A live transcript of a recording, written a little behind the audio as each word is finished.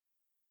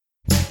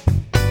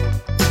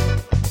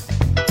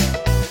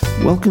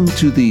Welcome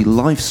to the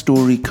Life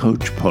Story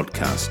Coach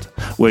podcast,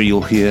 where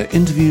you'll hear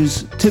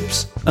interviews,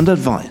 tips, and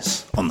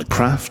advice on the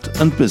craft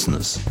and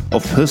business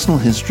of personal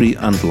history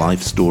and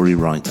life story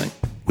writing,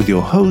 with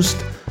your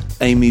host,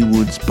 Amy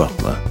Woods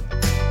Butler.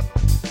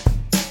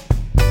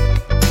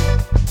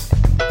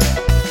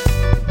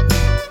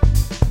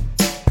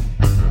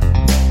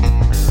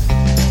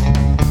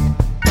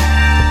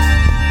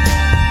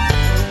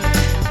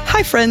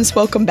 Hi friends,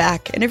 welcome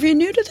back. And if you're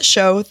new to the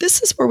show,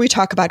 this is where we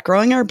talk about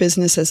growing our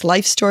business as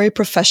life story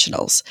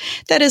professionals.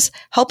 That is,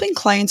 helping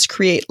clients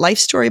create life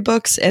story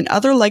books and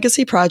other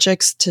legacy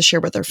projects to share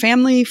with their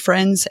family,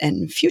 friends,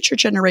 and future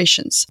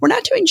generations. We're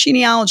not doing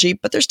genealogy,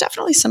 but there's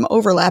definitely some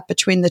overlap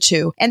between the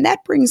two. And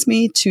that brings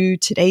me to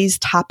today's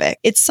topic.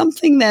 It's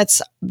something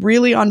that's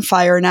really on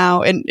fire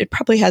now, and it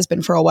probably has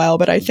been for a while,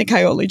 but I think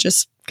I only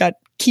just got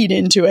keyed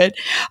into it.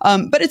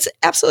 But it's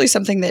absolutely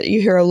something that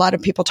you hear a lot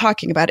of people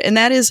talking about, and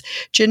that is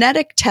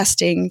genetic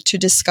testing to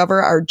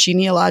discover our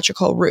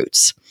genealogical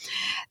roots.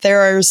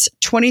 There's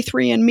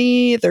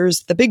 23andMe,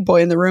 there's the big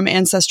boy in the room,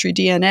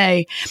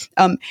 AncestryDNA.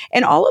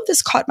 And all of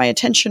this caught my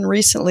attention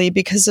recently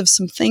because of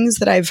some things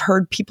that I've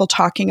heard people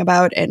talking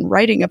about and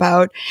writing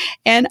about,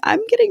 and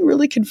I'm getting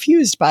really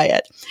confused by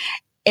it.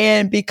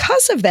 And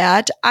because of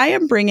that, I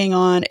am bringing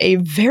on a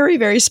very,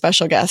 very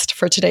special guest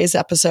for today's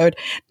episode,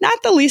 not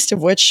the least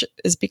of which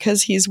is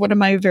because he's one of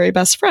my very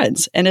best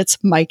friends, and it's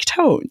Mike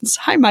Tones.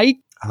 Hi, Mike.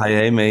 Hi,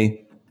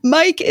 Amy.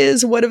 Mike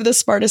is one of the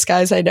smartest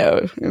guys I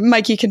know.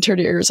 Mike, you can turn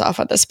your ears off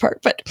on this part,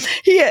 but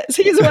he is.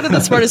 He's one of the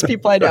smartest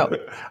people I know.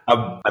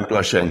 I'm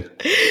blushing.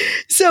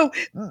 So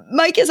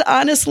Mike is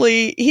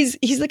honestly,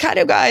 he's the kind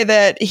of guy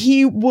that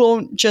he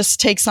won't just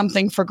take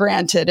something for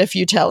granted if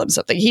you tell him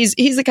something. He's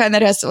the kind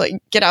that has to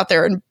like get out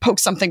there and poke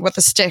something with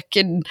a stick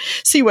and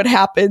see what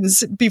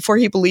happens before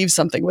he believes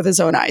something with his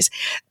own eyes.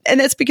 And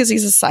that's because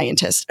he's a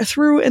scientist,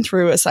 through and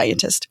through a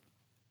scientist.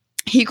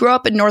 He grew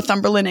up in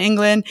Northumberland,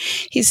 England.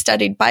 He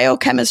studied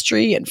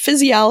biochemistry and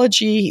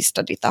physiology. He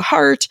studied the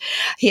heart.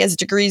 He has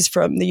degrees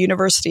from the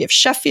University of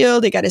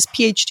Sheffield. He got his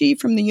PhD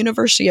from the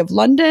University of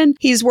London.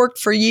 He's worked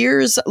for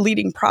years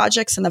leading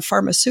projects in the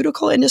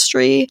pharmaceutical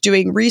industry,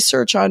 doing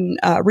research and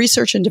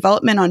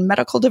development on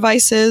medical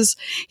devices.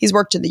 He's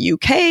worked in the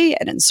UK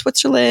and in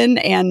Switzerland,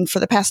 and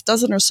for the past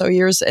dozen or so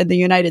years in the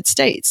United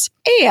States.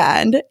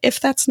 And if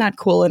that's not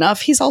cool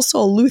enough, he's also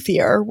a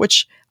luthier,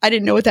 which I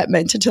didn't know what that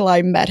meant until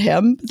I met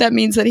him. That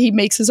means that he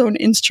makes his own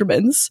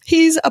instruments.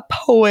 He's a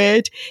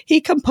poet. He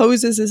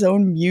composes his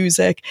own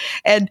music.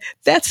 And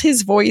that's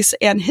his voice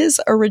and his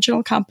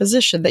original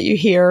composition that you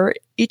hear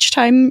each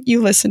time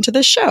you listen to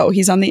the show.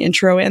 He's on the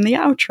intro and the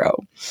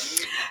outro.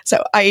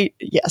 So I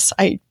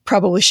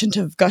probably shouldn't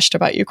have gushed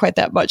about you quite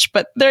that much,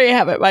 but there you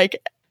have it, Mike.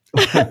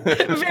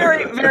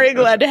 Very, very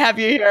glad to have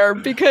you here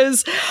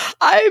because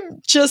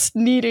I'm just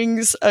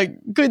needing a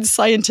good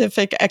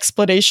scientific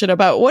explanation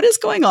about what is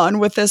going on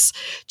with this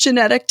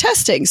genetic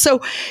testing. So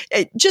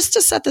just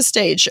to set the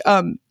stage,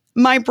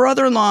 my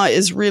brother-in-law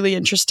is really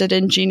interested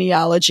in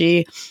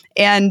genealogy,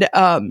 and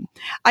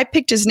I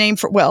picked his name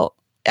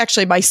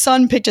actually, my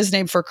son picked his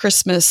name for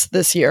Christmas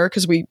this year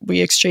because we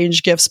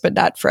exchanged gifts, but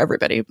not for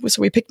everybody.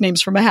 So we picked names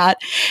from a hat,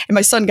 and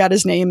my son got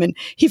his name and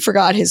he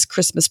forgot his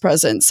Christmas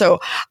present. So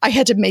I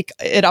had to make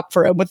it up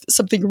for him with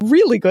something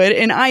really good.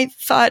 And I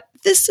thought,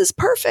 this is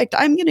perfect.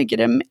 I'm going to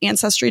get him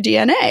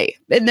AncestryDNA.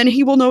 And then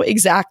he will know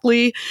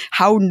exactly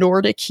how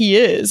Nordic he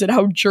is and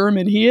how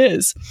German he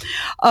is.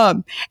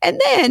 And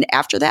then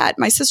after that,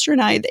 my sister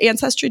and I, the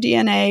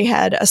AncestryDNA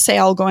had a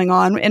sale going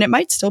on, and it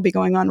might still be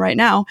going on right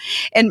now.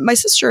 And my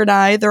sister and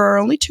I, there are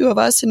only two of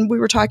us, and we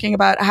were talking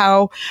about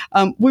how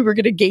we were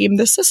going to game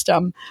the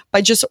system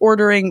by just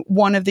ordering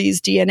one of these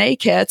DNA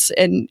kits,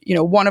 and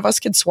one of us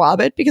could swab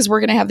it because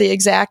we're going to have the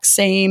exact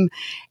same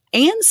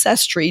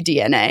ancestry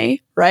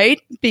DNA,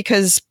 right?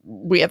 Because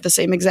we have the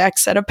same exact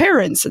set of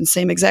parents and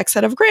same exact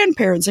set of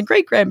grandparents and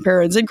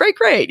great-grandparents and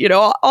great-great,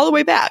 all the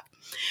way back.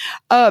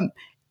 And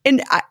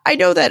I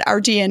know that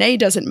our DNA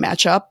doesn't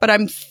match up, but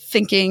I'm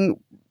thinking,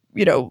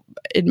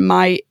 in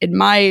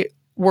my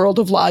world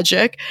of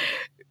logic,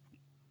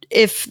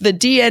 if the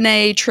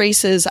DNA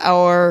traces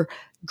our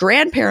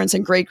grandparents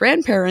and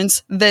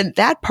great-grandparents, then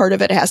that part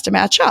of it has to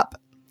match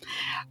up.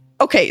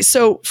 Okay,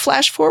 so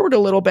flash forward a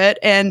little bit,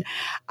 and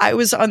I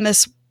was on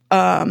this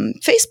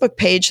Facebook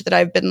page that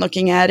I've been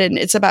looking at, and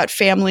it's about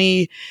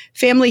family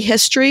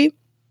history.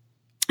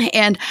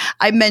 And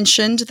I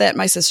mentioned that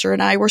my sister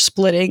and I were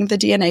splitting the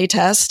DNA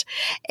test,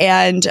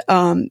 and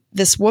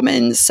this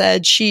woman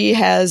said she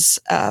has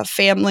a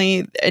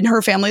family. In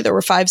her family, there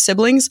were 5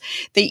 siblings.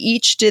 They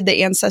each did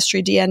the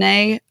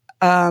AncestryDNA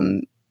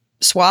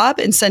swab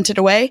and sent it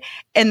away,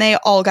 and they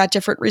all got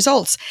different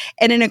results.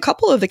 And in a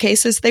couple of the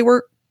cases, they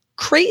were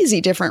crazy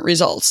different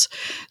results.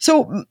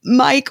 So,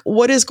 Mike,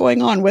 what is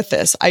going on with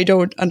this? I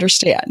don't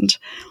understand.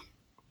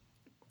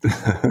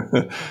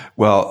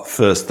 Well,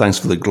 first, thanks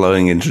for the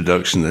glowing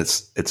introduction.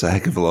 It's a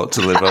heck of a lot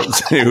to live up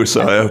to,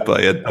 so I hope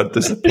I don't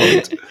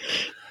disappoint.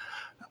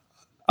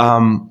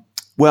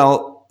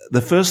 Well,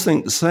 the first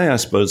thing to say, I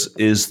suppose,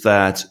 is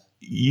that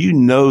you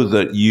know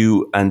that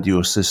you and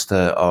your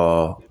sister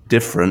are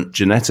different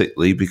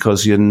genetically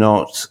because you're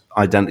not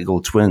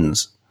identical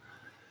twins.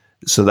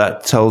 So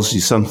that tells you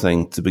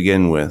something to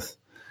begin with.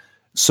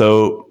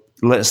 So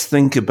let's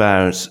think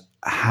about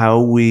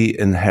how we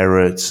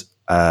inherit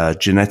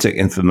genetic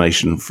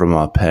information from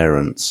our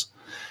parents.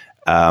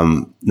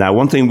 Now,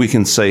 one thing we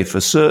can say for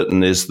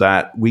certain is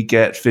that we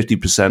get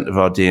 50% of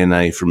our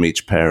DNA from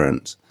each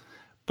parent.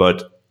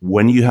 But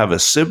when you have a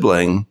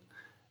sibling,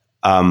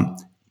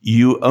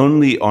 you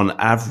only on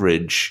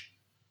average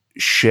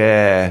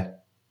share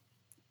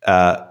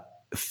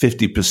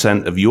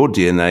 50% of your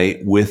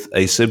DNA with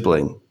a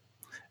sibling.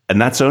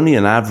 And that's only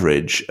an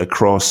average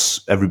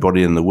across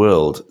everybody in the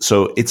world.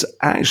 So it's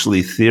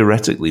actually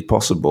theoretically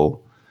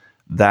possible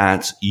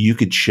that you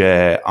could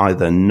share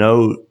either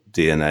no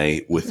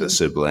DNA with a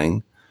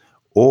sibling,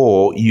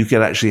 or you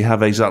could actually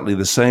have exactly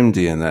the same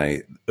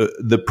DNA.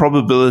 The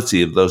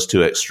probability of those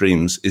two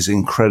extremes is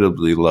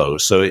incredibly low.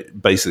 So it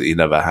basically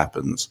never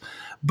happens.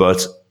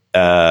 But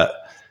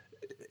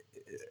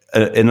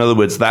in other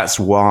words, that's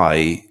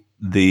why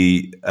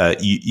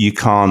you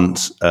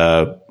can't,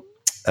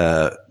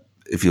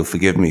 if you'll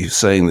forgive me for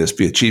saying this,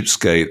 be a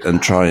cheapskate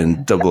and try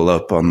and double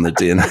up on the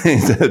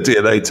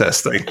DNA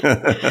testing.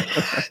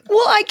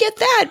 Well, I get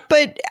that,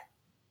 but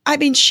I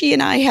mean, she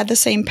and I had the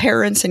same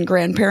parents and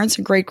grandparents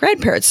and great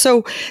grandparents.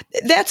 So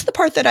that's the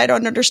part that I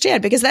don't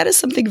understand, because that is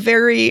something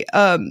very,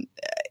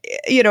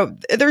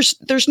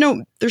 there's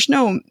no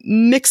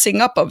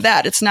mixing up of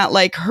that. It's not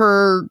like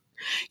her,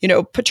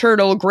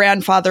 paternal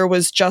grandfather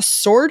was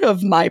just sort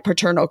of my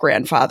paternal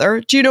grandfather.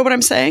 Do you know what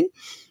I'm saying?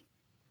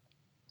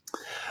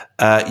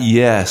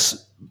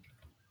 Yes,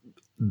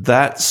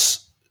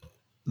 that's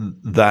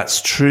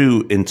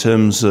true in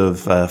terms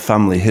of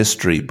family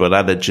history, but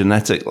at a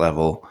genetic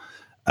level,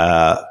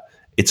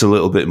 it's a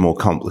little bit more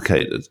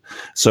complicated.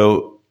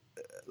 So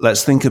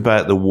let's think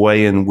about the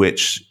way in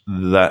which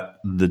that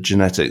the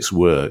genetics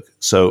work.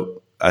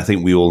 So I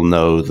think we all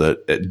know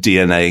that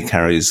DNA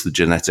carries the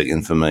genetic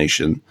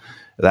information.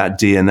 That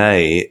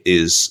DNA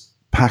is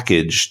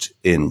packaged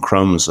in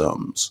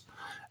chromosomes.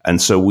 And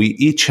so we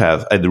each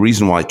have, the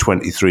reason why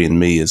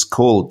 23andMe is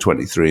called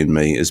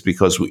 23andMe is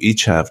because we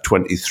each have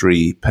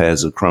 23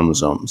 pairs of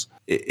chromosomes.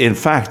 In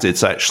fact,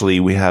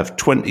 we have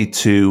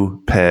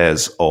 22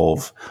 pairs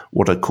of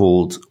what are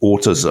called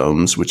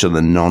autosomes, which are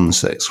the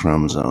non-sex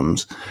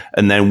chromosomes.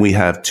 And then we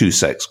have 2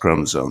 sex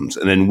chromosomes.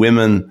 And in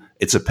women,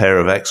 it's a pair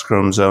of X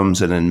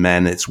chromosomes. And in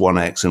men, it's 1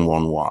 X and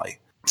 1 Y.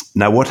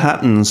 Now, what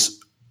happens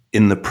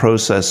in the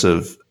process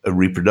of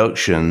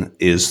reproduction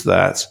is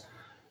that,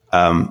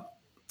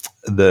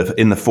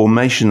 in the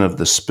formation of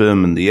the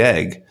sperm and the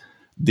egg,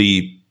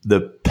 the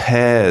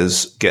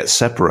pairs get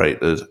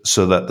separated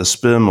so that the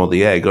sperm or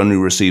the egg only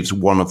receives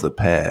one of the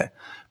pair.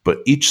 But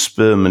each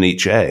sperm and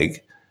each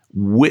egg,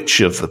 which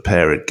of the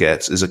pair it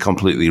gets is a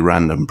completely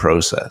random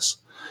process.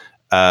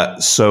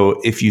 So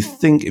if you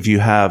do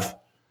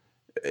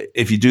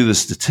the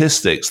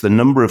statistics, the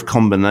number of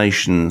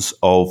combinations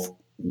of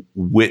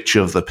which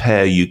of the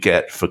pair you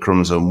get for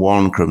chromosome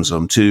 1,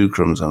 chromosome 2,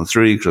 chromosome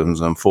 3,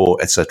 chromosome 4,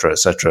 et cetera,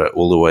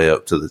 all the way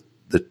up to the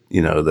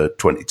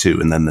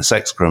 22 and then the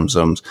sex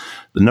chromosomes.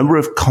 The number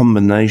of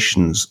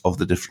combinations of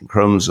the different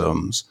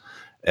chromosomes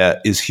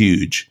is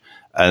huge.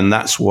 And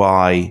that's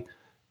why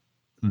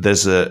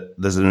there's an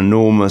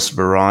enormous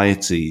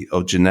variety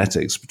of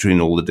genetics between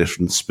all the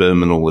different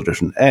sperm and all the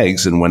different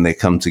eggs. And when they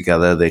come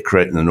together, they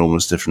create an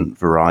enormous different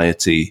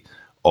variety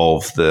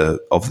of the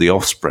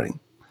offspring.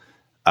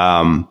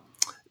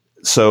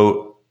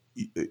 So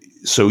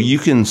you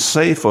can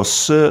say for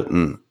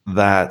certain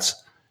that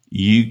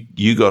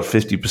you got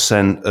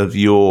 50% of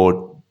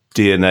your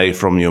DNA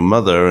from your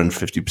mother and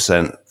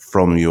 50%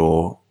 from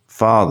your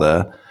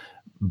father.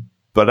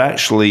 But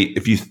actually,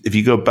 if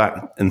you go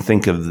back and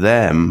think of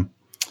them,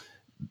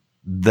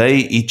 they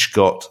each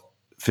got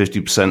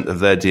 50% of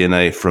their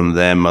DNA from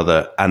their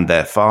mother and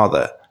their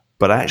father.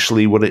 But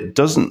actually, what it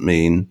doesn't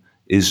mean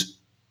is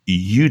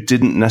you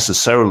didn't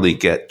necessarily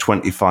get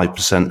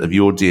 25% of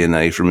your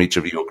DNA from each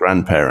of your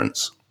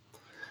grandparents.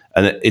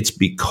 And it's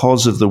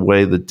because of the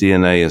way the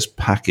DNA is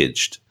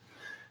packaged.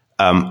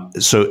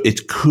 So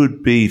it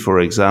could be, for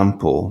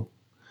example,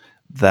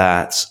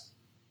 that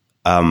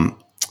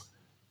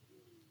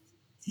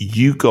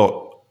you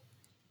got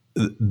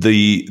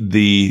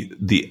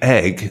the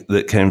egg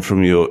that came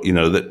from your,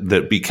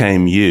 that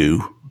became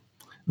you,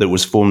 that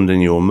was formed in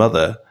your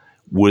mother,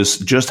 was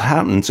just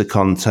happened to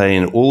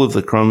contain all of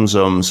the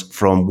chromosomes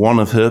from one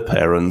of her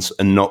parents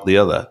and not the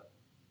other.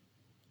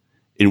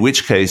 In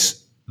which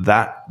case,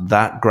 that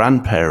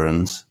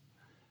grandparent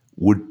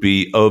would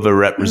be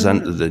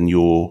overrepresented in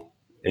your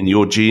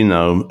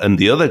genome, and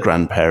the other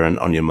grandparent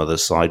on your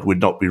mother's side would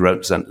not be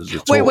represented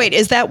at all. Wait,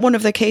 is that one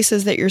of the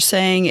cases that you're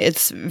saying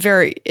it's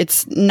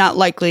not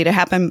likely to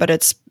happen, but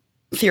it's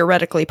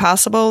theoretically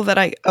possible that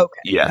okay.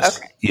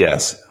 Yes.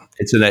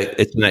 It's an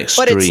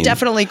extreme. But it's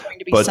definitely going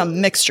to be some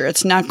mixture.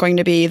 It's not going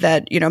to be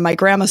that, my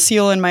Grandma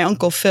Seal and my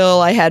Uncle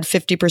Phil, I had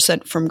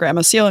 50% from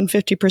Grandma Seal and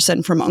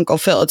 50% from Uncle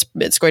Phil.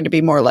 It's going to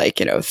be more like,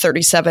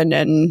 37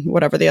 and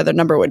whatever the other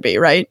number would be,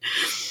 right?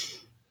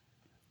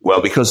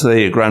 Well, because they're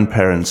your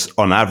grandparents,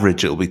 on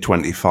average, it'll be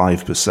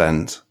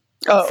 25%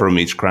 from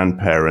each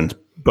grandparent.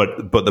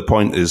 But the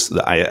point is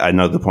that I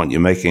know the point you're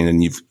making,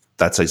 and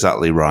that's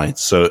exactly right.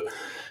 So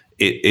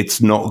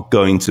it's not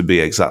going to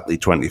be exactly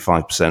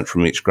 25%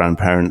 from each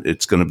grandparent.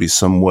 It's going to be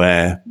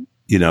somewhere,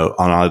 on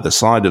either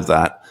side of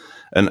that.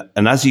 And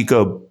as you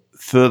go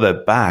further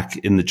back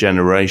in the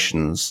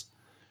generations,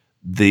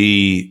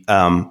 the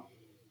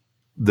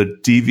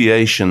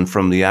deviation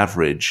from the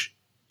average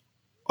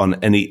on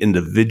any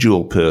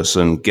individual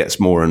person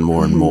gets more and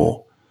more and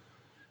more.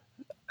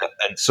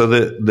 And so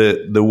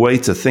the way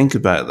to think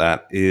about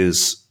that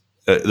is,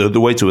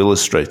 the way to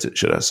illustrate it,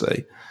 should I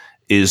say,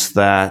 is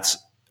that,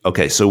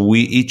 okay, so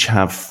we each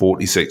have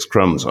 46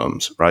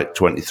 chromosomes, right?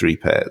 23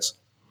 pairs.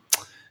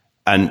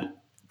 And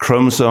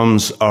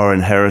chromosomes are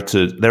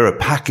inherited. They're a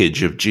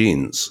package of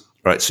genes,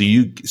 right? So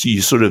you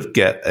sort of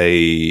get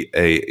they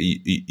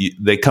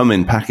come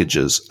in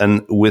packages.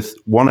 And with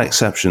one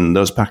exception,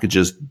 those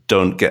packages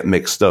don't get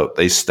mixed up.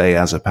 They stay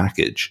as a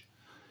package.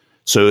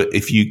 So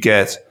if you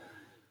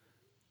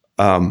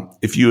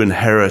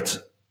inherit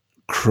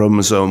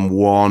chromosome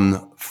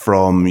 1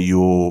 from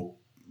your,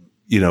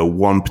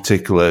 one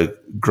particular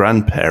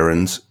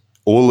grandparent,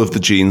 all of the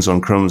genes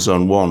on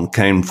chromosome 1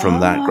 came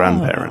from that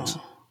grandparent,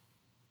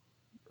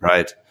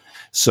 right?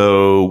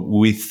 So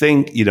we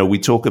think, we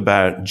talk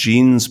about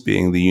genes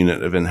being the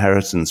unit of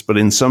inheritance, but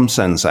in some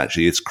sense,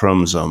 actually, it's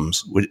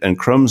chromosomes. And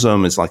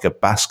chromosome is like a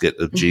basket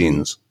of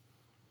genes.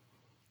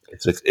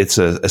 It's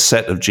a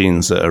set of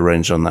genes that are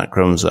arranged on that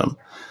chromosome.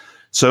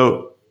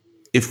 So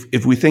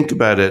if we think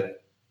about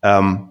it,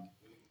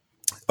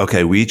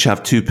 okay, we each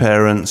have 2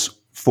 parents,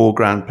 4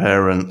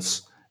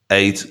 grandparents,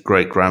 8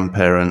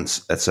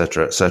 great-grandparents, et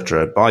cetera, et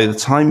cetera. By the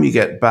time you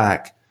get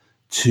back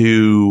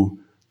to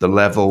the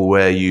level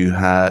where you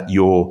had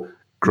your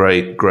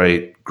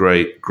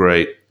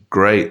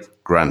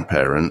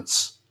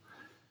great-great-great-great-great-grandparents,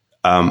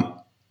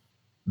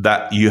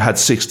 that you had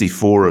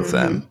 64 of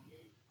them.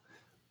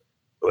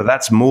 Well,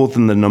 that's more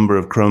than the number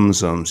of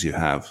chromosomes you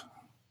have.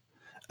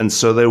 And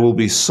so there will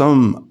be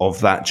some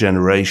of that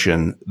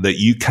generation that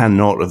you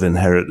cannot have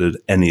inherited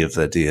any of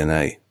their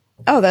DNA.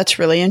 Oh, that's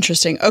really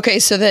interesting. Okay,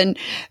 so then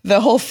the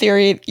whole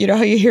theory,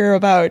 how you hear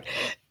about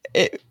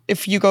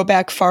if you go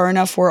back far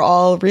enough, we're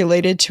all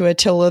related to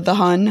Attila the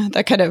Hun.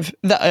 That kind of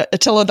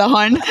Attila the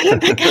Hun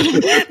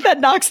that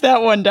knocks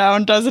that one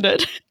down, doesn't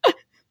it?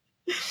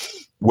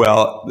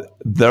 Well,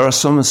 there are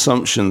some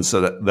assumptions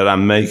that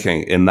I'm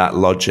making in that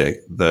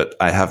logic that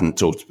I haven't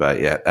talked about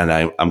yet. And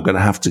I'm going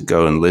to have to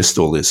go and list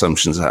all the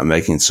assumptions that I'm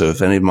making. So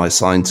if any of my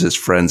scientist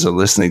friends are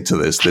listening to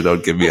this, they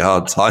don't give me a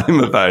hard time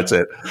about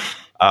it.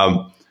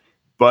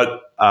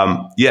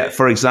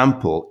 For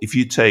example, if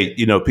you take,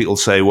 people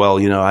say, well,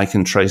 I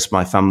can trace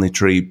my family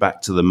tree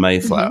back to the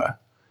Mayflower.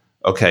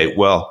 Okay,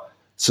 well,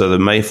 so the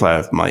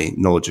Mayflower, my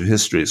knowledge of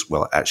history is,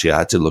 well, actually, I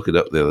had to look it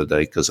up the other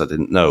day because I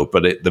didn't know.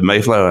 But the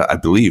Mayflower, I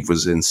believe,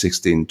 was in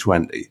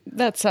 1620.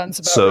 That sounds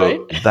about right.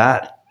 So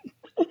that,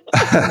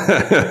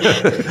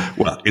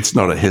 well, it's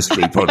not a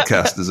history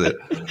podcast, is it?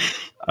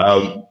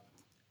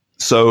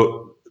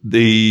 So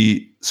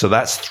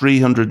that's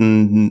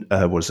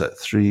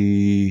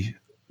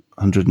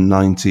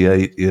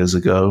 398 years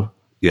ago.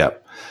 Yeah.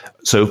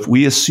 So if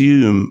we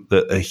assume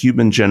that a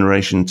human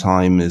generation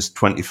time is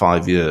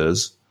 25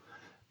 years,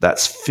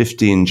 that's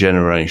 15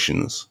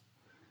 generations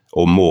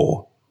or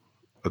more.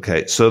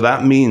 Okay, so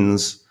that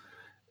means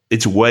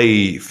it's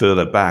way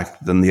further back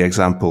than the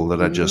example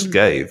that I just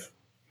gave.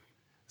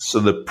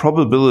 So the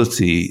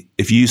probability,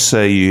 if you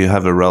say you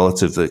have a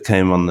relative that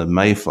came on the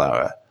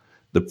Mayflower,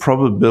 the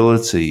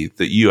probability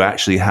that you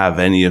actually have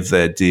any of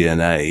their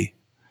DNA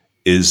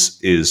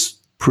is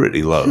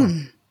pretty low.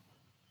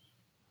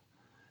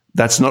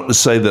 That's not to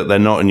say that they're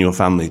not in your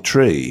family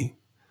tree,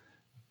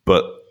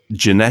 but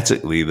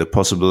genetically, the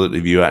possibility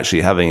of you actually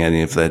having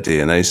any of their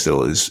DNA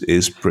still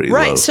is pretty low.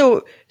 Right.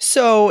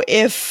 So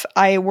if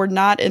I were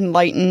not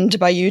enlightened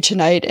by you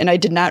tonight and I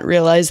did not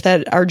realize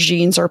that our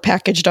genes are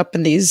packaged up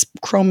in these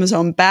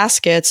chromosome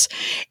baskets,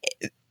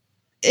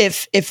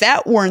 if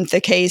that weren't the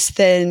case,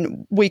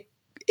 then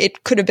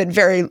it could have been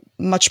very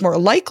much more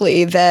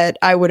likely that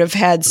I would have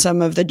had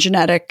some of the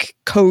genetic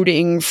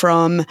coding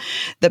from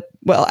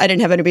I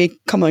didn't have anybody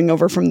coming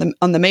over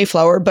on the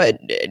Mayflower, but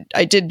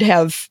I did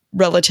have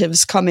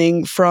relatives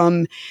coming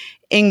from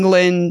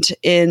England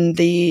in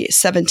the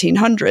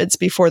 1700s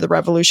before the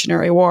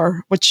Revolutionary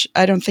War, which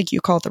I don't think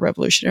you call it the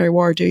Revolutionary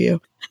War, do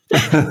you?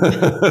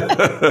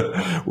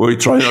 Well, we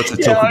try not to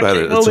talk about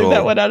it at all. We'll leave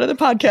that one out of the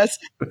podcast.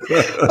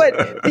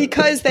 But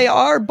because they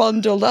are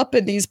bundled up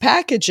in these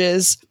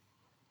packages,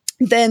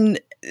 then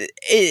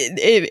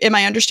am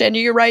I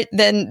understanding you right?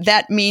 Then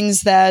that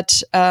means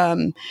that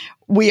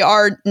we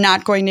are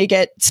not going to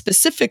get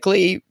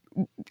specifically,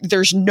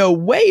 there's no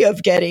way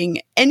of getting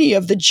any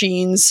of the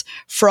genes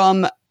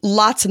from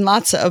lots and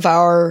lots of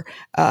our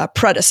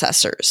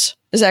predecessors.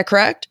 Is that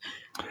correct?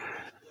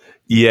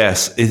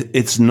 Yes,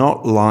 it's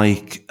not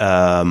like,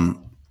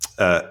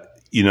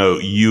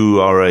 you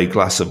are a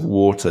glass of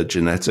water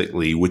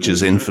genetically, which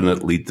is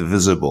infinitely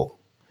divisible.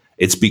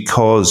 It's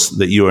because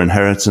that your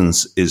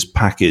inheritance is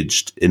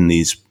packaged in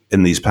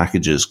these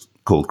packages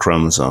called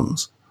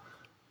chromosomes.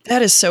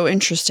 That is so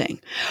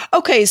interesting.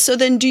 Okay, so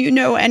then do you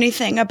know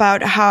anything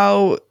about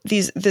how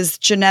this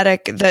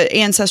genetic, the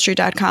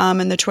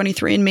Ancestry.com and the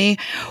 23andMe,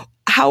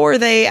 how are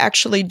they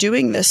actually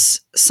doing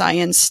this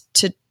science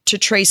to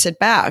trace it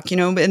back?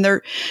 And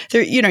they're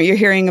you're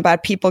hearing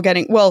about people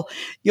getting, well,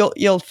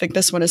 you'll think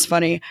this one is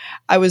funny.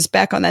 I was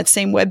back on that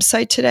same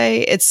website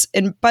today.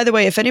 And by the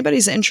way, if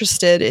anybody's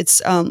interested, it's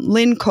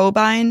Lynn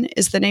Cobine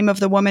is the name of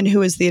the woman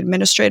who is the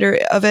administrator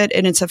of it,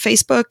 and it's a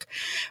Facebook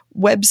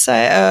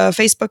website,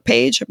 Facebook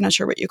page. I'm not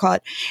sure what you call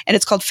it, and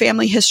it's called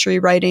Family History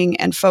Writing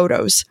and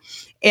Photos.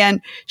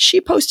 And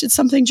she posted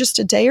something just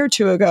a day or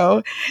two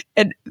ago.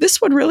 And this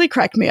one really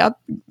cracked me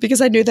up because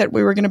I knew that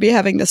we were going to be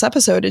having this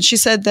episode. And she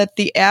said that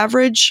the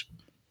average,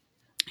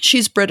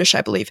 she's British,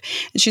 I believe.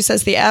 And she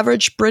says the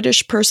average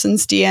British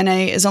person's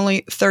DNA is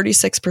only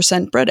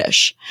 36%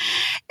 British.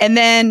 And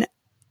then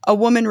a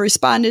woman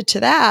responded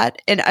to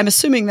that. And I'm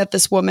assuming that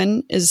this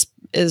woman is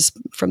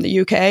from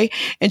the UK.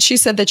 And she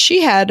said that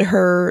she had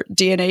her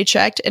DNA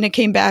checked and it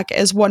came back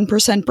as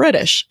 1%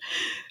 British.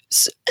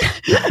 So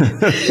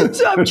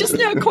I'm just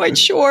not quite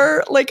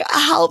sure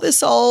how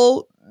this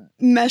all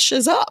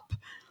meshes up.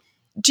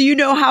 Do you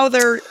know how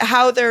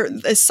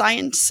the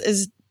science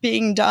is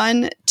being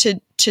done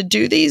to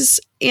do these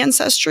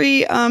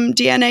ancestry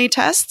DNA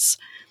tests?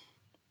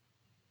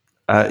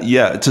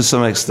 Yeah, to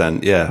some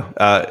extent, yeah.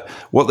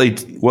 What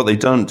they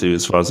don't do,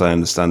 as far as I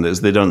understand it,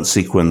 is they don't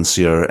sequence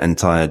your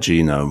entire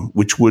genome,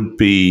 which would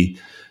be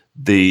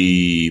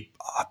the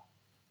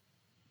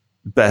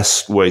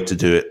best way to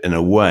do it in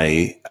a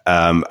way.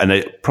 And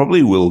it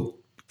probably will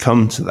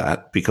come to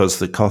that because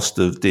the cost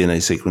of DNA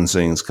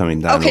sequencing is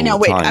coming down. Okay, now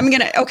wait, time.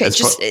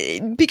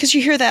 Because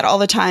you hear that all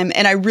the time,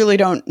 and I really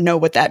don't know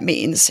what that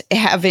means,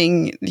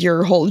 having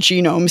your whole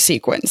genome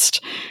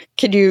sequenced.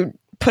 Can you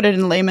put it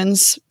in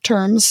layman's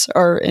terms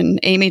or in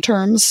Amy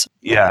terms?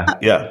 Yeah,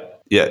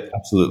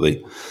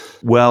 absolutely.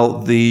 Well,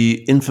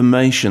 the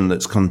information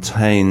that's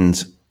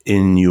contained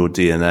in your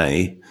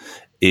DNA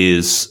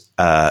is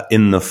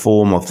in the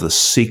form of the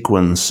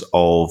sequence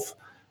of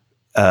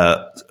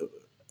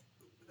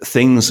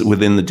things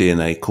within the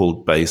DNA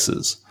called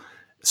bases.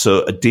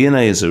 So a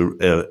DNA is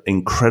a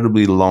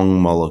incredibly long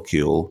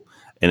molecule,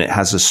 and it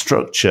has a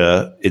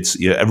structure.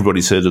 It's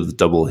everybody's heard of the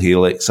double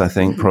helix, I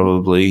think,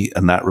 probably,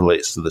 and that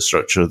relates to the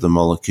structure of the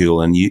molecule.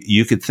 And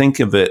you could think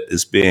of it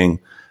as being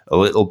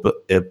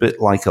a bit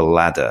like a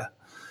ladder,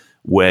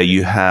 where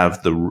you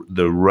have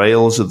the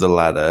rails of the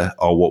ladder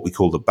are what we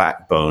call the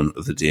backbone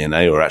of the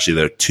DNA, or actually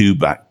there are two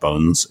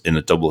backbones in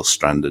a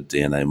double-stranded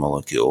DNA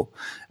molecule.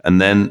 And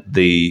then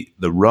the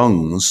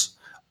rungs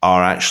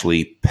are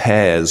actually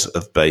pairs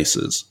of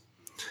bases.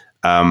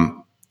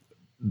 And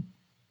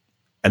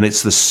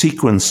it's the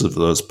sequence of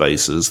those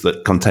bases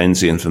that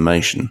contains the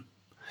information.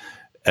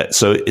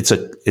 So it's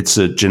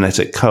a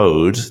genetic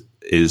code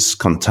is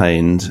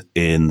contained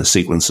in the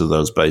sequence of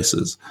those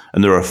bases.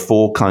 And there are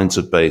 4 kinds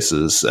of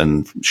bases,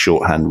 and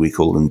shorthand we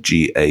call them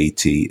G, A,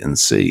 T, and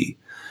C.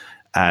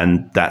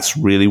 And that's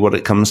really what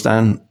it comes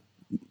down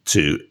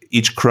to.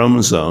 Each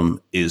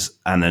chromosome is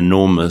an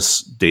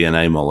enormous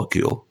DNA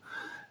molecule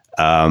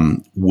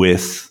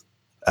with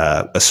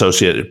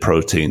associated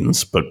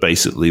proteins, but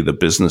basically the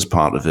business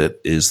part of it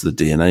is the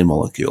DNA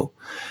molecule.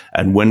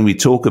 And when we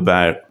talk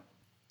about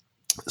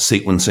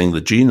sequencing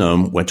the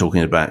genome, we're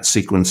talking about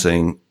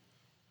sequencing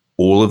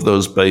all of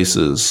those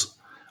bases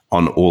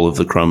on all of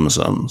the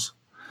chromosomes.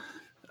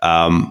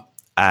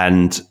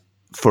 And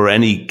for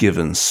any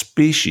given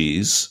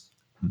species,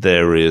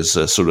 there is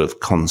a sort of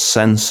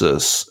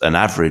consensus, an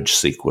average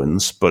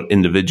sequence, but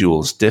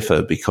individuals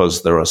differ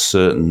because there are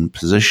certain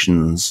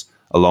positions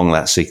along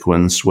that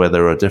sequence where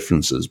there are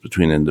differences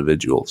between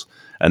individuals.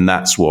 And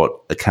that's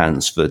what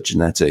accounts for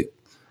genetic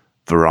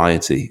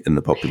variety in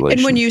the population.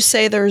 And when you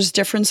say there's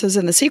differences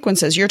in the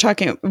sequences, you're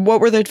talking,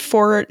 what were the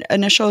 4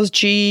 initials?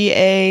 G,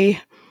 A,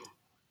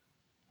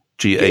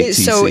 T, C.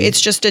 So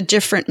it's just a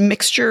different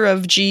mixture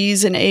of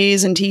G's and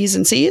A's and T's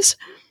and C's?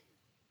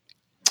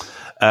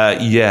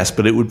 Yes,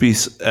 but it would be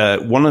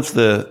one of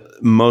the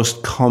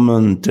most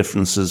common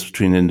differences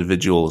between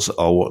individuals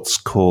are what's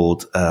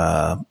called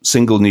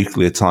single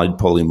nucleotide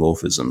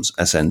polymorphisms,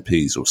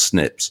 SNPs or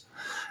SNPs.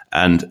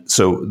 And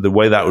so the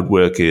way that would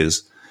work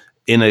is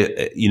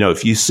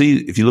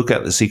if you look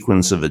at the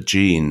sequence of a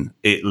gene,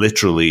 it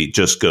literally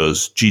just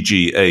goes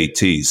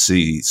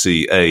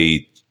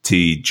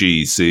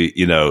GGATCCATGC,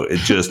 it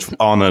just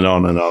on and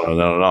on and on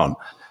and on and on.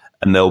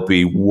 And there'll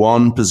be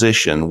one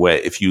position where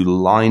if you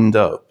lined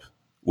up,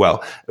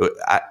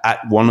 at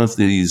one of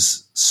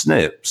these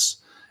SNPs,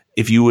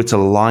 if you were to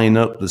line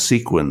up the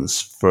sequence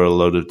for a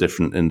load of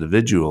different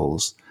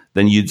individuals,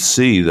 then you'd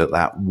see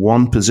that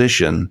one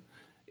position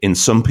in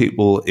some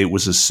people it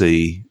was a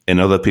C, in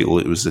other people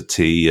it was a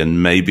T,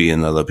 and maybe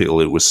in other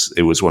people it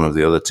was one of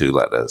the other two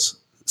letters.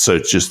 So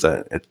it's just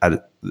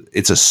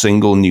it's a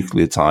single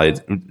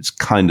nucleotide. It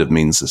kind of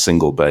means a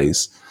single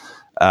base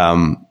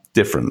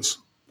difference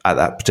at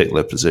that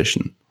particular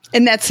position.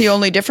 And that's the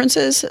only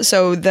differences.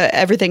 So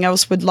everything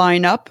else would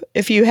line up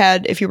if you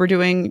were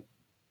doing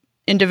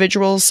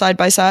individuals side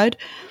by side.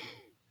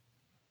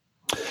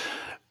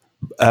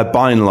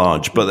 By and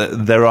large,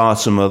 but there are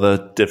some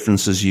other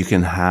differences you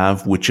can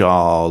have, which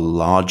are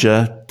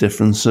larger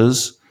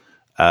differences.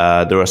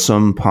 There are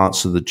some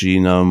parts of the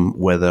genome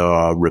where there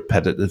are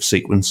repetitive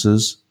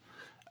sequences,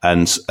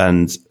 and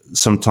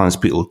sometimes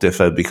people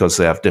differ because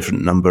they have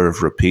different number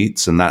of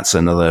repeats, and that's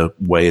another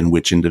way in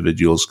which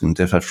individuals can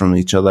differ from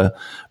each other.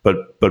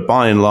 But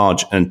by and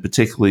large, and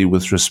particularly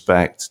with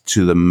respect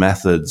to the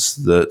methods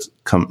that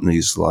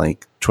companies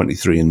like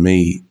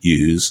 23andMe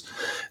use,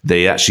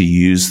 they actually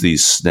use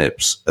these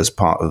SNPs as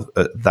part of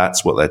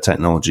that's what their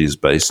technology is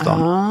based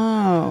on.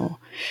 Oh.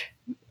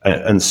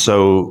 And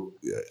so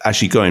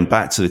actually going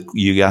back to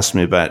you asked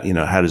me about,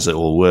 how does it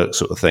all work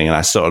sort of thing. And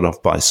I started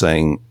off by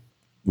saying,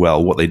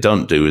 well, what they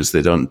don't do is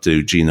they don't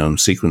do genome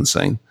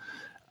sequencing.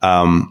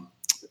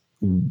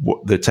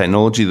 The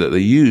technology that they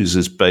use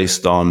is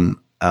based on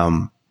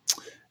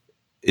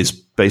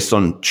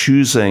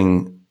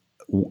choosing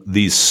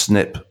these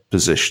SNP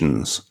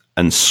positions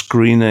and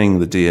screening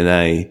the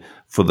DNA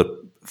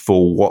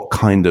for what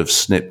kind of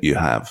SNP you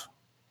have.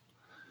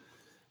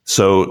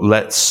 So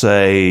let's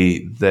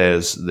say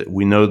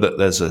we know that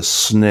there's a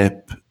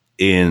SNP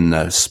in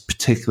a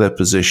particular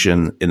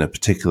position in a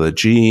particular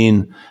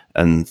gene,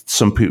 and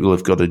some people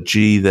have got a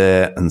G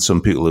there and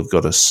some people have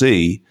got a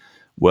C.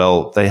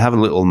 Well, they have a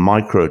little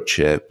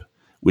microchip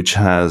which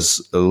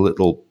has a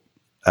little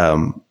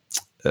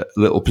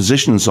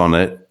positions on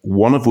it,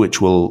 one of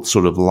which will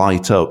sort of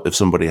light up if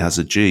somebody has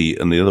a G,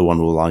 and the other one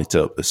will light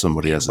up if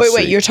somebody has a C.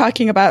 Wait, you're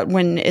talking about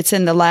when it's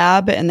in the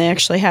lab and they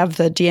actually have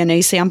the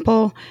DNA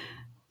sample?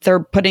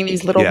 They're putting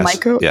these little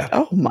micro... Yeah.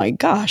 Oh my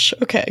gosh,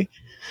 okay.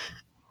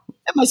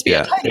 It must be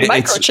a tiny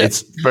microchip.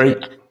 It's very...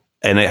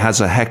 And it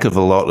has a heck of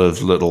a lot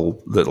of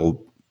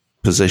little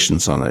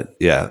positions on it.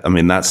 Yeah, I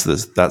mean, that's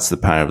the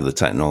power of the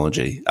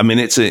technology. I mean,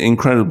 it's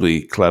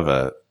incredibly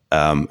clever.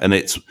 And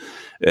it's...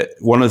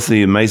 one of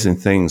the amazing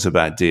things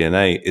about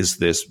DNA is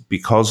this,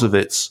 because of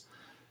its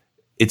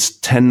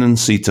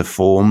tendency to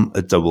form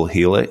a double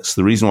helix.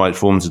 The reason why it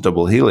forms a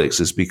double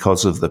helix is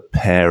because of the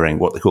pairing,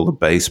 what they call the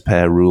base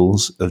pair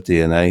rules of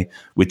DNA,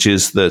 which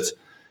is that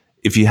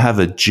if you have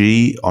a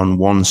G on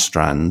one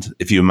strand,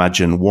 if you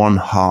imagine one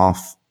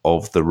half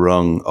of the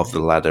rung of the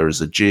ladder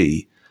as a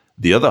G,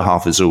 the other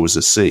half is always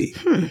a C.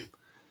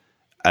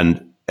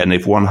 And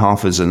if one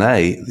half is an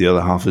A, the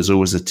other half is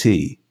always a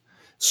T.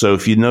 So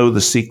if you know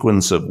the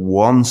sequence of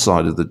one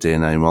side of the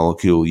DNA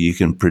molecule, you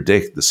can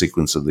predict the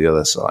sequence of the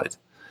other side.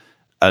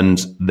 And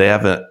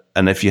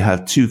and if you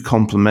have two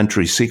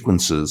complementary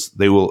sequences,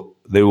 they will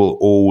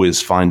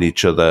always find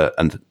each other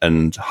and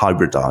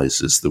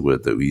hybridize is the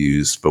word that we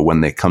use for when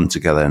they come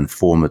together and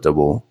form a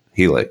double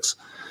helix.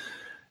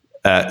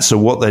 So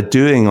what they're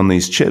doing on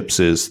these chips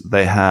is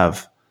they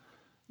have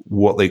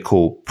what they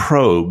call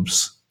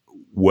probes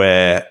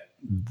where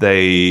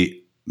they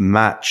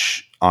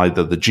match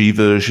either the G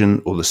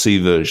version or the C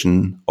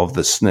version of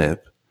the SNP.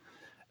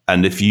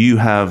 And if you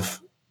have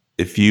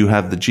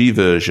the G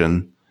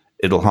version,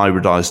 it'll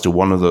hybridize to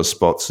one of those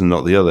spots and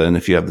not the other. And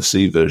if you have the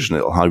C version,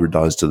 it'll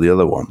hybridize to the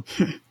other one.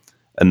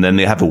 And then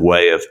they have a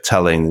way of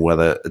telling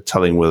whether the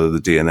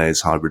DNA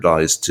is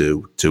hybridized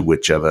to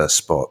whichever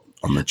spot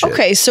on the chip.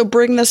 Okay, so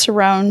bring this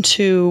around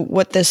to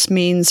what this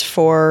means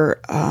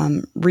for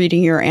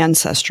reading your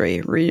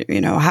ancestry.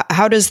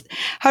 How does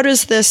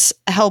this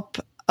help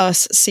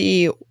us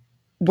see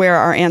where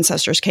our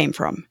ancestors came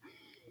from?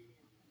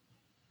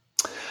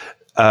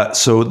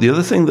 So the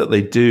other thing that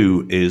they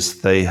do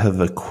is they have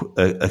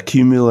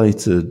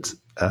accumulated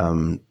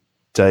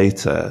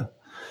data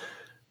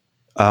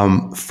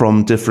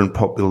from different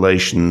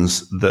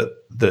populations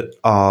that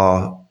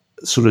are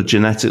sort of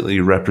genetically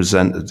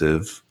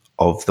representative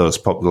of those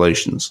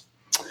populations.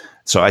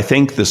 So I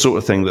think the sort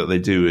of thing that they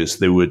do is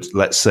they would,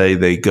 let's say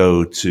they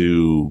go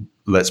to,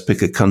 let's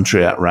pick a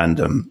country at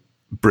random,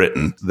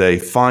 Britain. They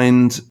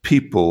find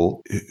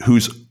people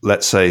whose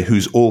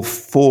all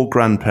four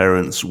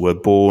grandparents were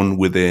born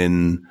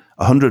within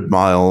 100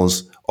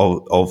 miles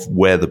of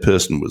where the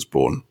person was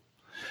born.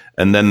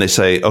 And then they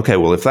say, okay,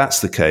 well, if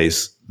that's the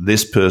case,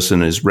 this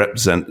person is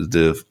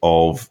representative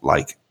of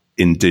like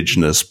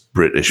indigenous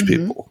British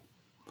people.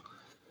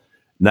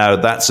 Now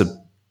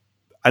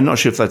I'm not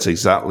sure if that's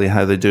exactly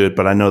how they do it,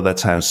 but I know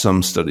that's how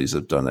some studies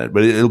have done it.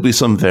 But it'll be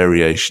some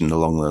variation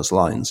along those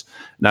lines.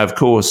 Now, of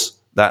course,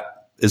 that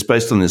is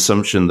based on the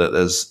assumption that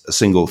there's a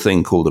single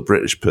thing called a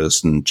British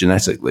person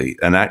genetically.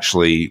 And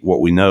actually what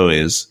we know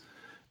is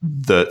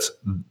that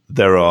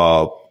there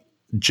are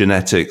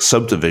genetic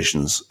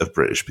subdivisions of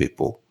British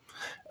people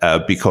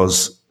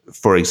because,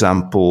 for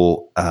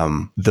example,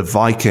 the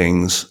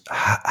Vikings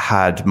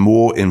had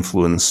more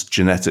influence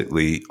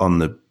genetically on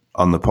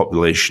on the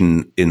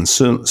population in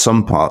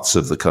some parts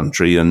of the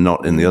country and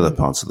not in the other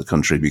parts of the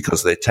country,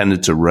 because they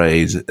tended to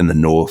raid in the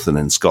north and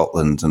in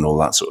Scotland and all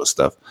that sort of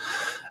stuff,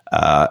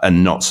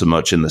 and not so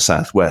much in the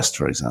southwest,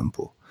 for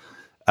example.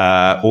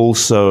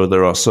 Also,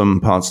 there are some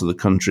parts of the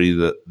country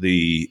that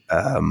the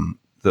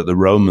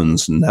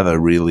Romans never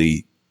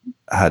really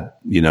had,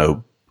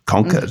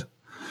 conquered.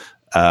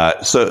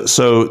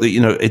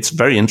 It's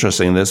very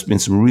interesting. There's been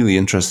some really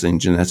interesting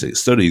genetic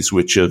studies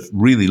which have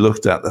really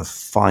looked at the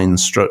fine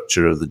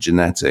structure of the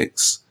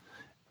genetics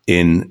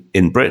in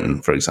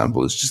Britain, for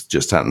example. It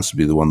just happens to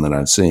be the one that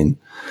I've seen.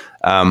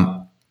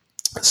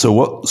 So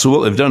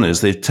what they've done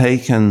is they've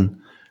taken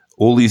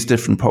all these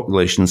different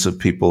populations of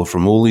people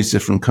from all these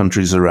different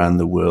countries around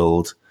the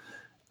world,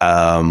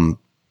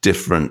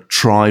 different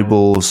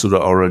tribal sort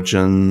of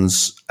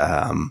origins,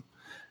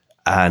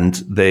 and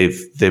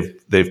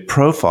they've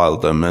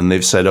profiled them, and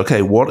they've said,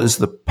 okay, what is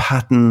the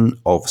pattern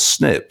of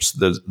SNPs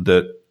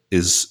that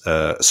is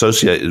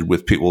associated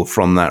with people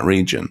from that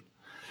region?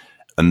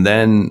 And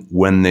then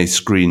when they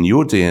screen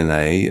your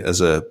DNA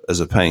as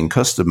a paying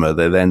customer,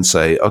 they then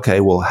say, okay,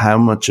 well, how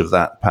much of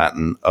that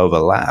pattern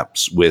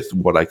overlaps with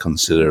what I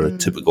consider a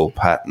typical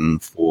pattern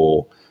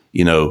for,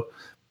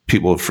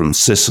 people from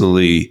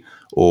Sicily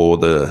or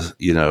the,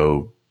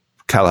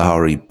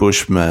 Kalahari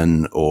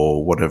Bushmen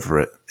or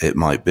whatever it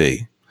might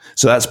be.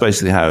 So that's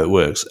basically how it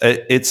works.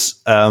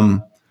 It's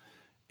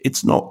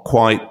not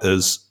quite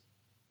as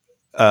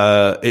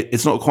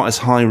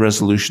high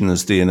resolution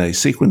as DNA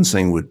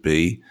sequencing would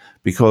be,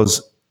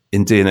 because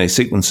in DNA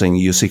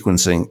sequencing you're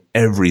sequencing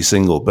every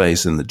single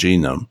base in the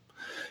genome,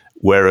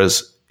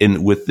 whereas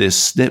with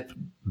this SNP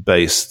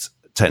based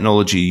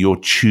technology, you're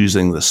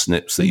choosing the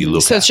SNPs that you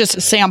look at. So it's just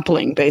a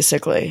sampling,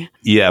 basically.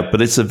 Yeah,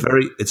 but it's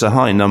a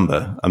high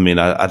number. I mean,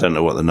 I don't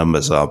know what the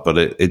numbers are,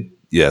 but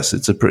yes,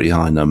 it's a pretty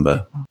high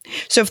number.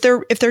 So if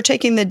they're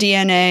taking the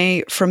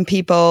DNA from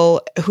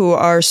people who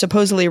are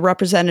supposedly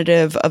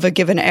representative of a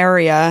given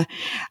area,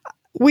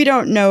 we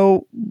don't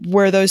know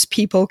where those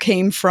people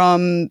came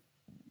from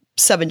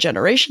 7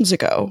 generations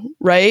ago,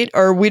 right?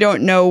 Or we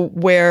don't know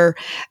where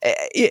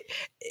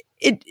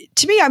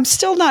to me, I'm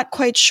still not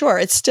quite sure.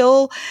 It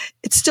still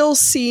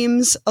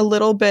seems a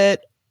little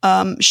bit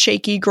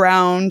shaky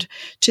ground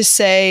to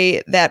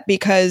say that,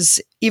 because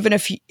even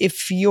if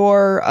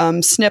your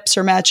SNPs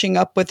are matching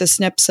up with the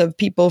SNPs of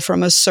people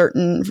from a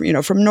certain,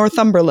 from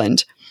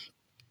Northumberland,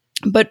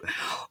 but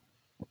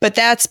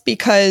that's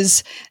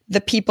because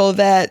the pool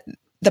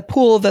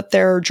that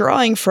they're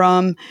drawing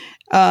from,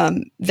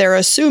 they're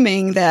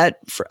assuming that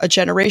for a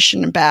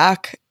generation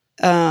back,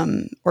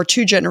 or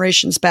 2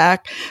 generations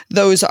back,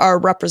 those are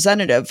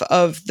representative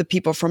of the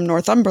people from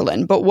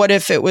Northumberland. But what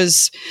if it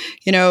was,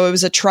 it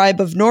was a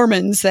tribe of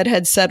Normans that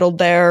had settled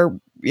there,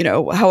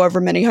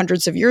 however many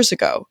hundreds of years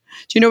ago?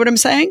 Do you know what I'm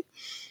saying?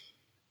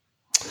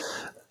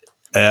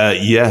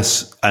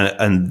 Yes.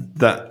 And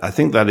that, I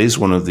think that is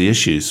one of the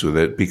issues with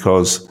it,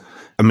 because,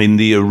 I mean,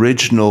 the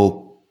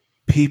original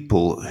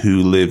people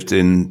who lived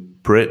in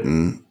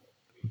Britain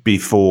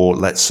before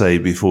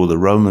the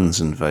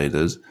Romans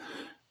invaded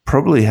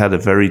probably had a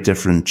very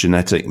different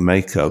genetic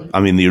makeup.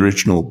 I mean, the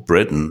original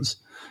Britons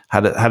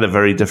had a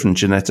very different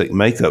genetic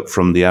makeup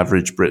from the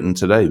average Briton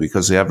today,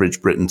 because the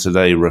average Briton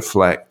today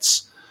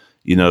reflects,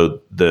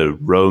 the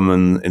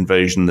Roman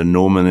invasion, the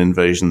Norman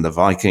invasion, the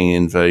Viking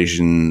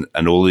invasion,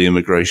 and all the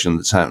immigration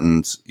that's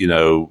happened,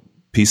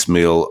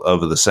 piecemeal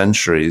over the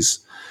centuries.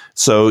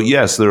 So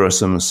yes, there are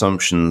some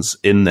assumptions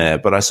in there,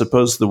 but I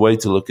suppose the way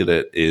to look at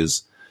it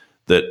is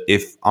that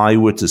if I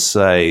were to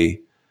say,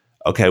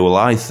 okay, well,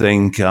 I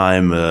think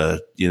I'm a,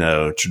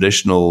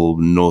 traditional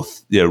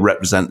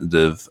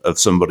representative of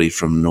somebody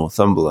from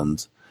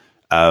Northumberland,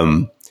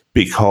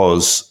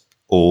 because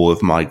all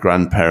of my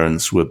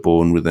grandparents were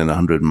born within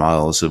 100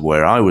 miles of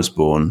where I was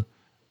born.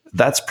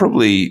 That's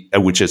probably,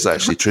 which is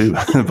actually true,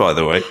 by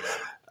the way.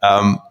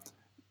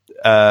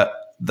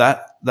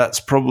 That's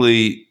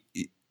probably,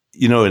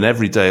 in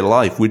everyday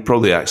life, we'd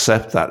probably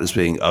accept that as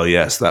being, oh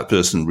yes, that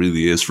person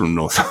really is from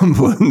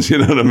Northumberland. You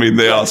know what I mean?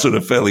 They are sort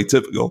of fairly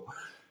typical.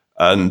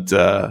 And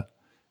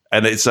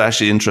it's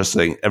actually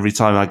interesting. Every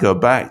time I go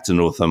back to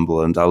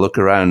Northumberland, I look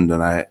around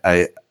and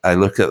I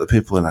look at the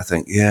people and I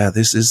think, yeah,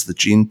 this is the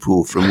gene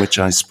pool from which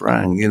I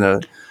sprang.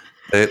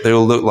 They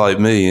all look like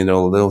me. They're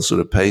all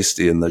sort of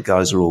pasty, and the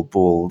guys are all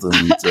bald.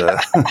 And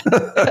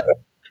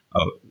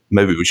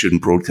maybe we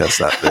shouldn't broadcast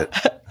that bit.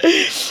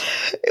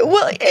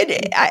 Well,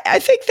 I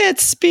think that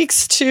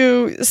speaks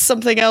to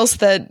something else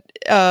that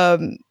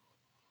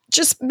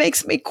just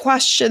makes me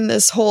question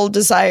this whole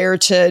desire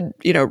to,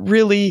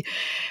 really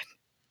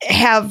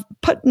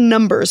put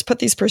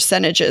these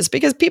percentages,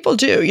 because people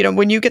do,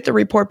 when you get the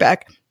report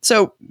back.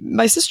 So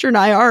my sister and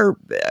I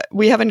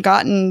we haven't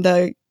gotten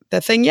the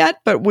thing yet,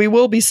 but we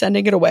will be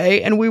sending it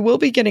away, and we will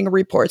be getting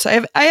reports.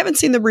 I haven't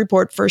seen the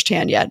report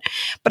firsthand yet,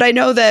 but I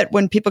know that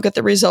when people get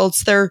the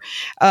results, they're,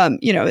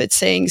 it's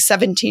saying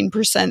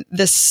 17%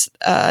 this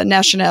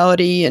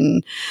nationality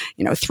and,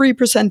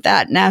 3%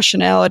 that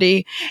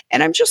nationality.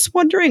 And I'm just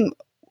wondering,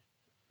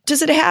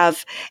 does it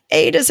have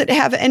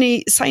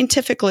any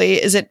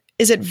scientifically, is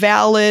it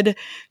valid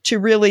to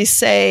really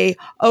say,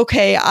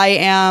 okay, I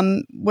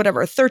am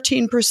whatever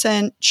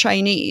 13%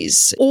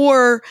 Chinese,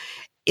 or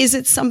is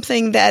it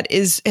something that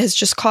has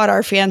just caught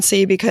our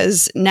fancy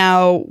because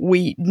now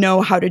we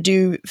know how to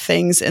do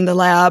things in the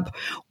lab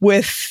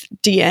with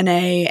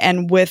DNA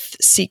and with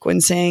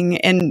sequencing,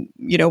 and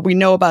we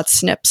know about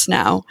SNPs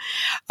now,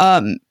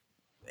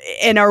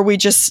 and are we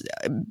just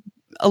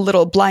a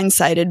little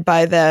blindsided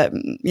by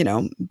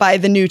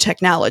the new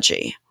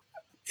technology?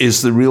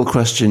 Is the real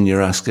question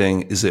you're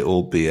asking, is it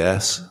all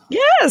BS?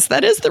 Yes,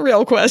 that is the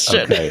real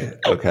question.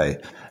 Okay.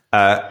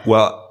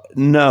 Well,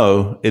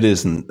 no, it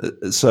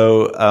isn't.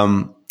 So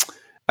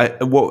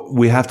what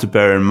we have to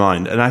bear in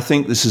mind, and I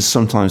think this is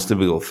sometimes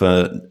difficult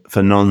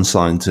for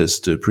non-scientists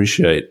to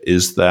appreciate,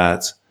 is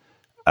that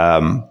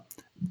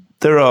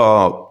there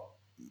are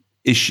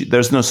issues.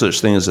 There's no such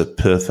thing as a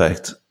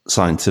perfect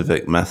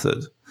scientific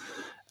method.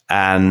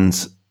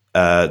 And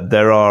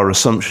there are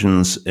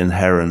assumptions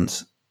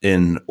inherent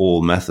in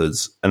all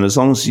methods. And as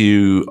long as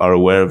you are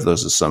aware of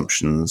those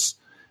assumptions,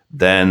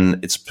 then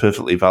it's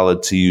perfectly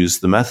valid to use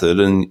the method.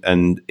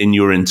 And in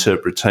your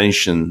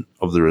interpretation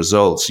of the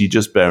results, you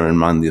just bear in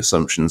mind the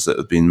assumptions that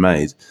have been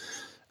made.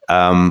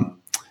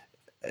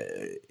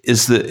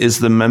 Is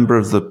the member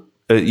of the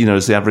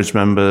is the average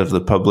member of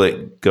the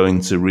public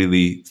going to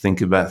really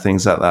think about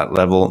things at that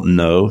level?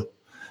 No.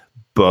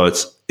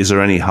 But is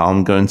there any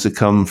harm going to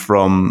come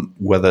from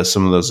whether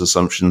some of those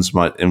assumptions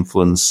might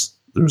influence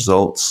the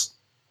results?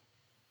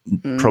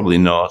 Probably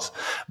not.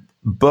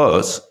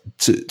 But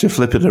to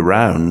flip it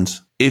around,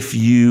 if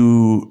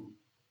you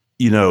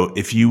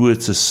were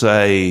to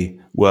say,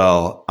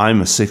 well,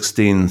 I'm a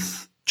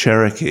 16th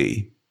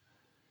Cherokee,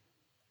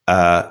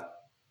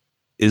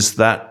 is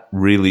that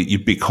really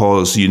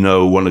because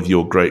one of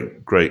your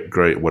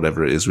great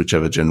whatever it is,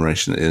 whichever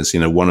generation it is,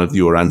 one of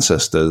your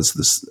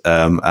ancestors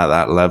at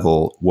that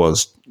level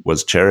was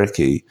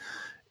Cherokee?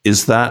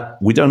 Is that,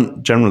 we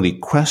don't generally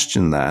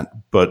question that,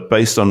 but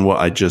based on what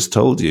I just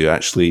told you,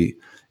 actually,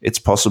 it's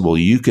possible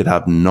you could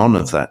have none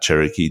of that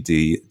Cherokee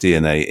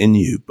DNA in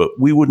you, but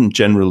we wouldn't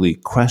generally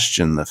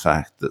question the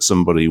fact that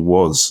somebody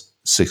was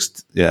a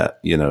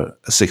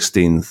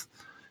 16th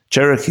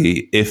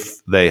Cherokee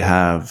if they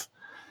have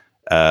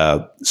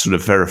sort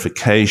of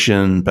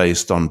verification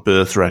based on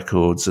birth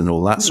records and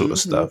all that sort of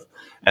stuff.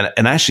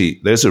 And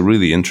actually, there's a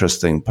really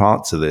interesting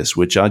part to this,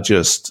 which I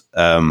just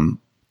thought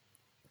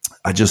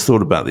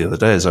about the other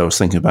day as I was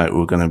thinking about we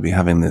were going to be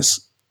having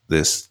this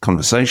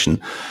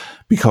conversation,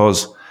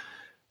 because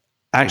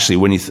actually,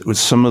 when with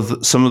some of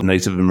the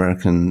Native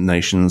American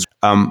nations,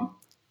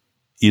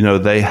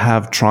 they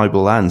have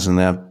tribal lands and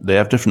they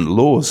have different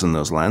laws in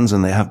those lands,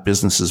 and they have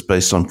businesses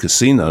based on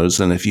casinos.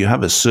 And if you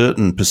have a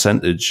certain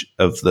percentage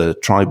of the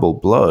tribal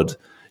blood,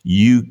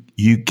 you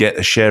get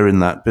a share in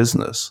that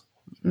business.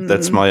 Mm-hmm.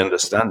 That's my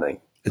understanding.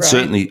 It's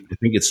certainly, I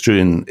think it's true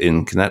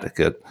in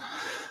Connecticut.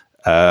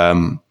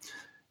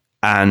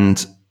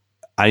 And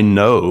I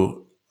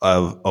know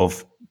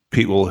of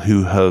people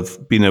who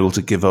have been able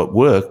to give up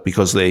work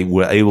because they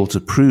were able to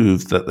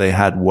prove that they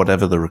had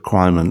whatever the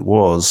requirement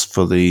was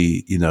for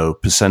the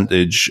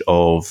percentage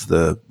of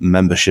the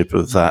membership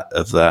of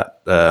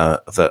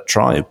that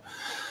tribe.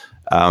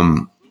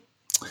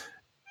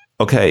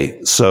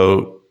 Okay,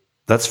 so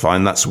that's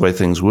fine. That's the way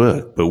things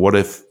work. But what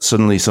if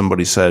suddenly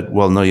somebody said,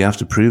 "Well, no, you have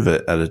to prove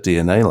it at a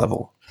DNA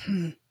level"?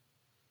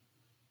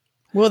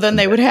 Well, then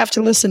they would have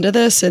to listen to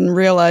this and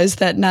realize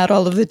that not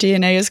all of the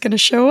DNA is going to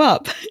show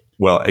up.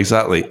 Well,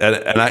 exactly.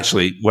 And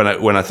actually, when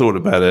I thought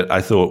about it,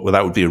 I thought, well,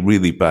 that would be a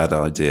really bad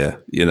idea,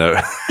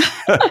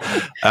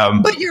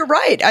 But you're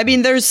right. I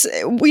mean,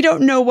 we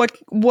don't know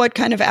what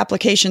kind of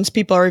applications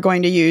people are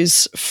going to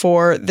use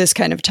for this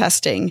kind of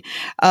testing.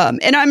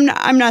 And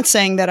I'm not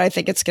saying that I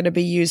think it's going to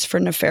be used for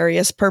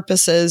nefarious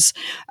purposes.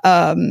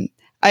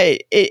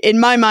 In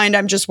my mind,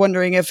 I'm just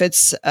wondering if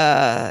it's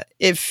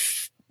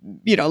if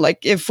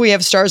we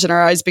have stars in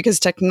our eyes, because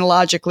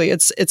technologically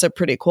it's a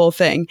pretty cool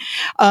thing.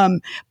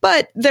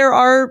 But there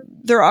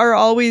are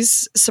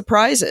always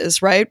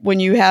surprises, right? When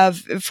you have,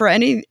 for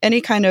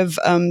any kind of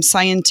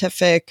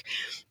scientific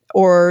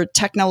or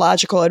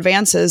technological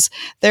advances,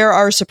 there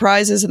are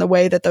surprises in the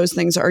way that those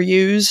things are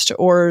used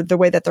or the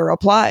way that they're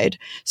applied.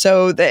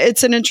 So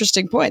it's an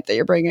interesting point that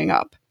you're bringing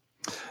up.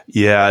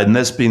 Yeah. And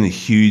there's been a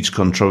huge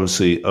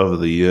controversy over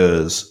the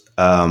years,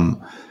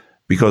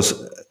 because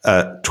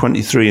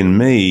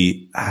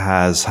 23andMe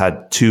has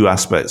had two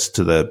aspects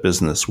to their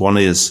business. One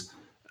is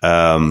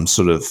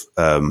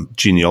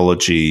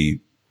genealogy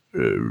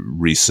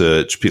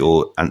research,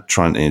 people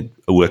trying to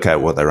work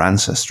out what their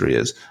ancestry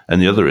is,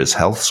 and the other is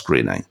health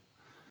screening.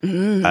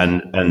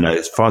 Mm. And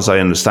as far as I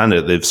understand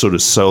it, they've sort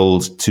of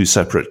sold two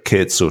separate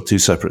kits or two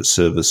separate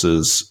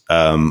services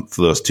for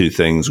those two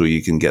things, where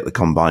you can get the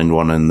combined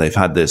one. And they've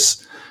had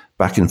this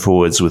back and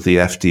forwards with the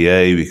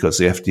FDA, because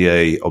the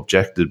FDA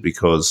objected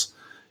because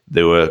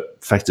they were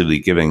effectively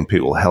giving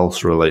people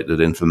health-related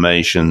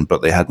information,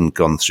 but they hadn't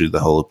gone through the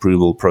whole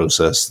approval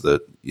process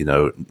that,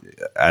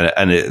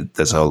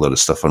 there's a whole lot of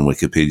stuff on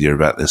Wikipedia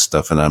about this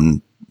stuff, and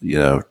I'm,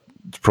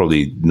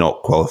 probably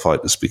not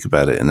qualified to speak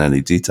about it in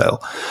any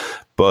detail.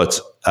 But,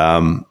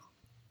 and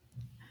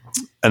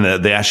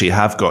they actually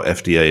have got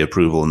FDA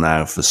approval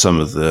now for some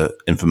of the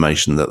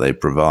information that they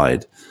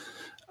provide.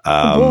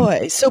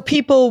 Boy, so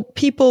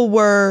people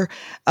were,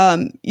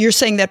 you're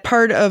saying that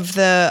part of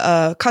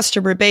the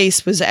customer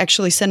base was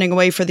actually sending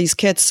away for these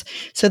kits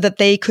so that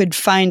they could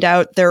find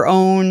out their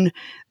own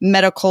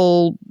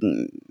medical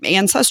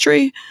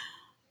ancestry?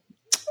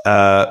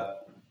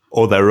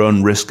 Or their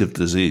own risk of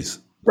disease.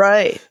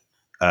 Right.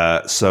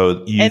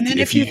 So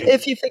if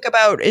you think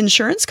about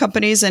insurance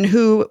companies and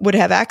who would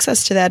have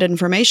access to that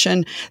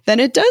information,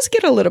 then it does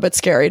get a little bit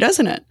scary,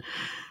 doesn't it?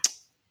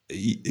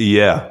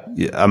 Yeah.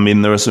 I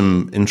mean, there are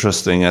some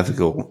interesting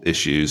ethical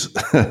issues,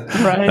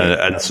 right?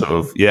 and sort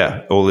of,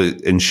 all the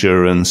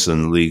insurance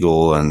and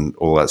legal and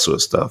all that sort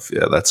of stuff.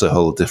 Yeah, that's a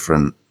whole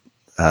different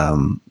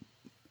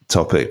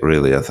topic,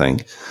 really, I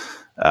think.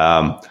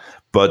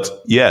 But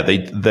yeah,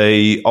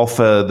 they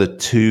offer the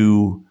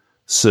two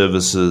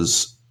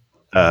services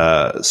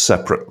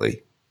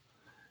separately.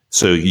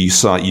 So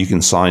you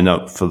can sign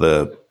up for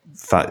the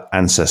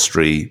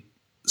Ancestry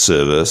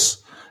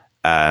service,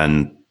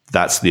 and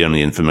that's the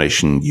only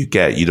information you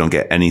get. You don't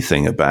get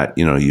anything about,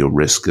 your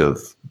risk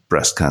of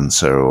breast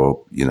cancer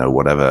or,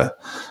 whatever.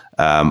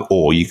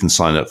 Or you can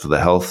sign up for the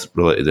health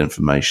related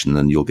information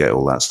and you'll get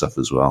all that stuff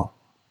as well.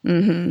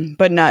 Mm-hmm.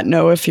 But not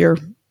know if your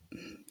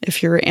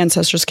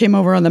ancestors came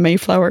over on the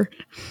Mayflower.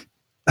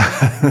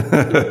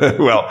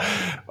 Well,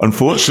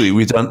 unfortunately,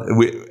 we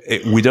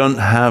don't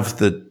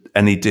have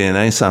any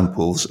DNA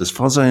samples, as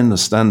far as I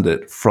understand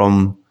it,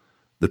 from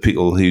the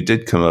people who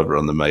did come over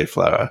on the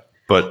Mayflower.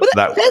 But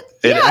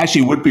it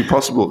actually would be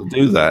possible to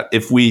do that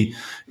if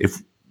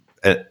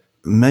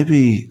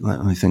maybe,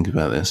 let me think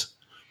about this.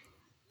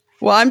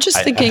 Well, I'm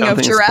just thinking of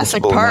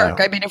Jurassic Park.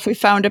 Now. I mean, if we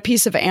found a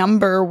piece of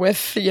amber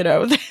with,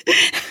 that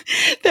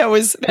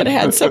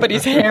had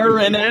somebody's hair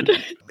in it.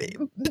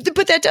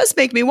 But that does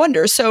make me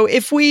wonder. So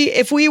if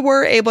we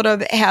were able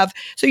to have,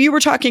 so you were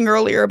talking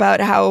earlier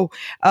about how,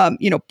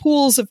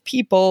 pools of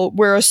people,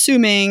 we're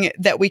assuming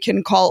that we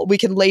can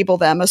label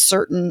them a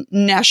certain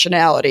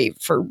nationality,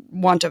 for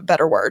want of a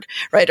better word,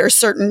 right? Or a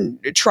certain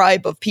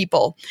tribe of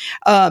people.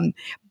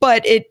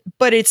 But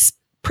it's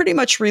pretty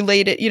much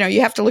related. You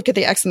have to look at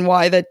the X and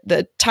Y,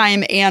 the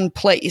time and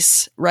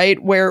place,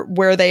 right?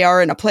 Where they are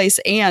in a place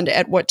and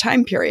at what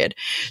time period.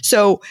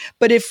 So,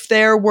 but if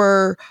there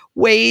were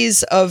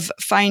ways of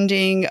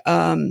finding,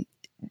 of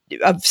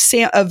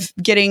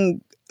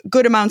getting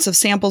good amounts of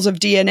samples of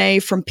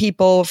DNA from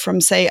people from,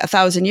 say,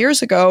 1,000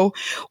 years ago,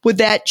 would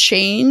that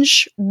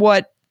change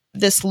what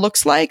this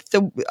looks like,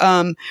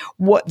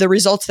 what the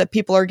results that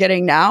people are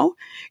getting now?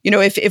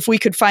 If we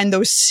could find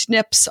those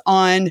snips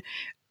on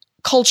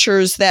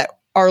cultures that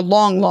are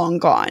long, long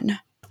gone.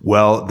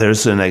 Well,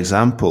 there's an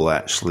example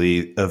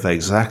actually of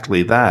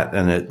exactly that,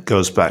 and it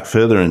goes back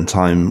further in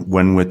time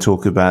when we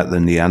talk about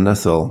the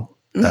Neanderthal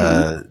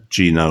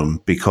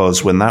genome,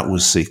 because when that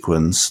was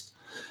sequenced,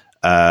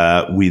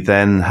 we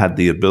then had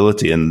the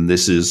ability, and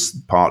this is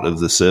part of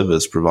the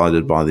service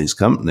provided by these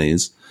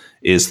companies,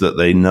 is that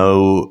they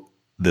know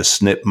the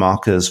SNP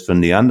markers for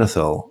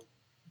Neanderthal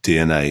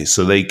DNA.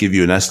 So they give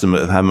you an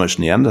estimate of how much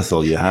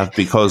Neanderthal you have,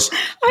 because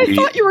I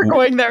thought you were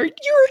going there. You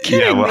were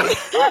kidding me.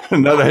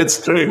 No,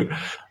 it's true.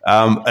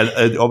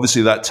 And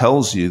obviously that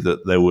tells you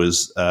that there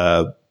was,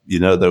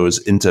 there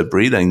was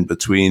interbreeding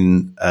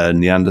between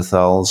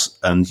Neanderthals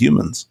and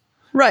humans.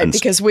 Right,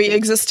 because we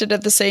existed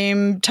at the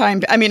same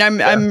time. I mean,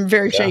 I'm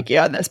very shaky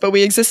on this, but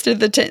we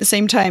existed at the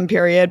same time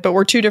period, but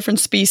we're two different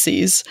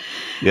species.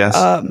 Yes.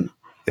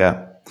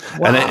 Yeah.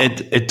 Wow.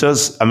 And it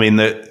does. I mean,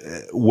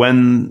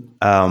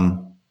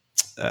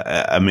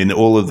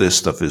 all of this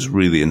stuff is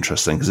really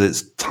interesting because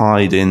it's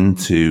tied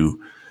into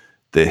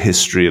the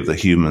history of the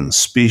human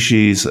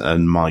species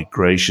and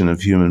migration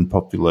of human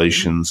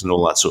populations and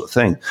all that sort of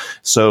thing.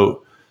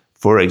 So,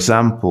 for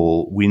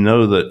example, we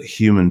know that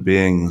human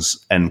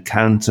beings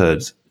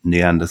encountered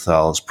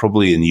Neanderthals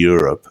probably in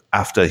Europe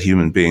after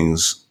human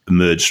beings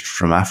emerged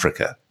from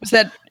Africa. Was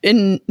that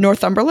in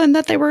Northumberland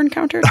that they were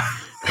encountered?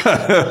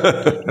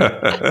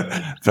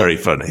 Very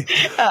funny.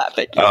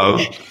 Thank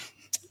you.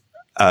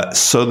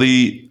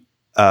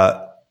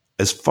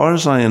 As far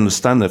as I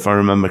understand, if I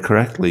remember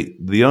correctly,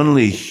 the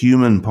only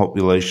human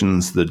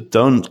populations that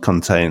don't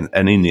contain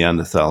any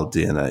Neanderthal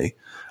DNA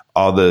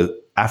are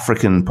the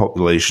African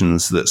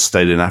populations that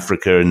stayed in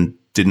Africa and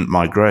didn't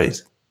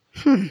migrate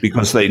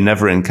because they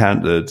never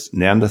encountered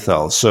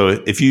Neanderthals. So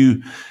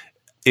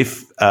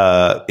if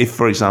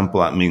for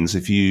example, that means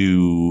if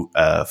you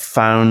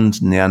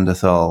found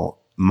Neanderthal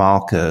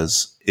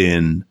markers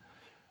in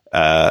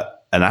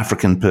an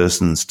African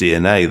person's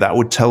DNA, that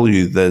would tell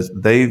you that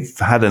they've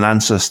had an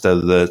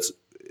ancestor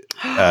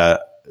a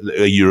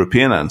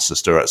European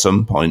ancestor at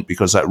some point,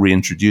 because that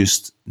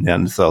reintroduced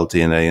Neanderthal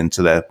DNA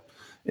into their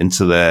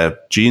into their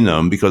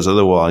genome, because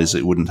otherwise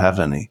it wouldn't have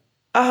any.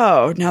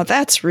 Oh, now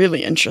that's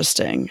really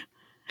interesting.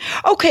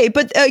 Okay,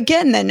 but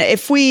again, then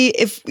if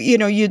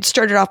you'd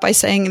started off by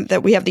saying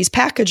that we have these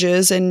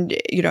packages, and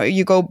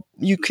you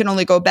can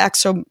only go back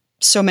so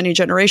many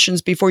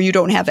generations before you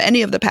don't have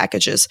any of the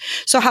packages.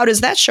 So how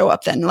does that show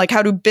up then? Like,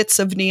 how do bits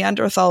of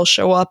Neanderthal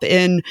show up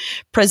in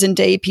present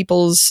day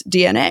people's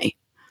DNA?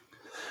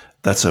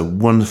 That's a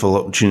wonderful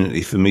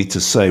opportunity for me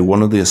to say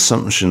one of the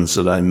assumptions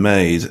that I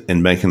made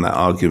in making that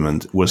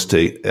argument was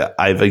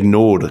I've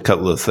ignored a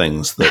couple of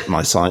things that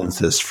my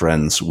scientist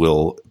friends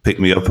will pick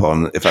me up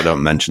on if I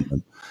don't mention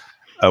them.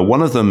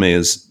 One of them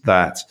is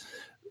that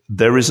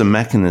there is a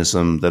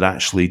mechanism that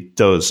actually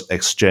does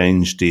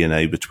exchange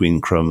DNA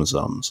between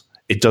chromosomes.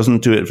 It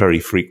doesn't do it very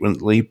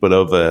frequently, but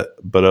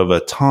over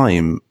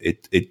time,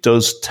 it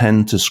does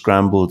tend to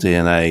scramble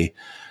DNA.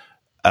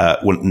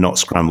 Not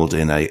scramble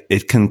DNA.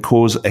 It can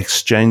cause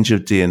exchange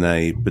of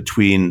DNA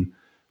between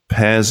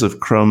pairs of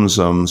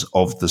chromosomes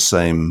of the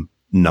same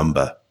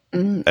number.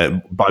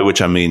 By which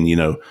I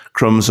mean,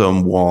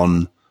 chromosome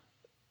 1,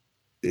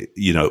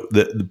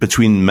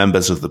 between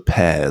members of the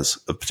pairs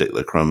of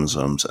particular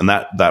chromosomes. And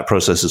that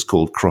process is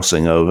called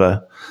crossing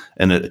over,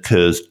 and it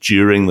occurs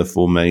during the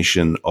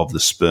formation of the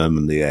sperm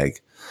and the egg.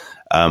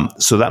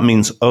 So that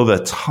means over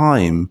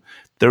time,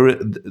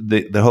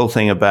 the whole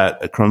thing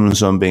about a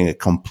chromosome being a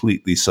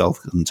completely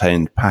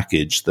self-contained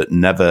package that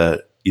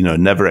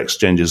never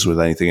exchanges with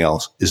anything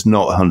else is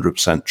not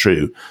 100%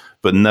 true.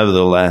 But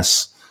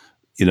nevertheless,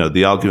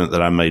 the argument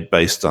that I made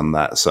based on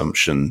that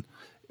assumption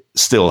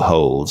still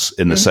holds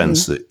in the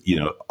sense that,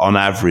 on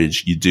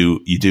average, you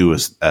do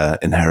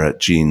inherit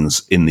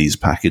genes in these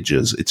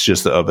packages. It's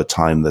just that over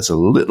time, there's a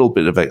little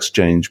bit of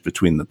exchange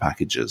between the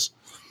packages.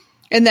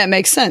 And that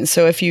makes sense.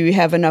 So if you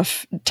have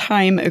enough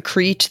time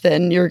accrete,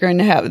 then you're going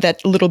to have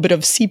that little bit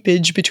of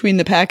seepage between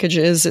the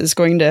packages is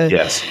going to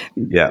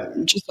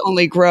just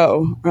only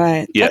grow,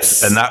 right?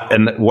 Yes,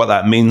 and what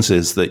that means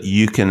is that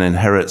you can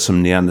inherit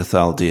some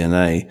Neanderthal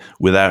DNA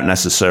without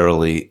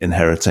necessarily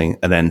inheriting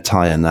an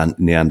entire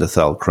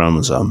Neanderthal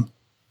chromosome.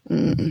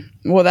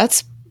 Well,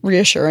 that's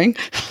reassuring.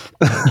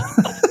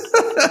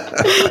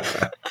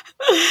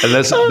 And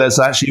there's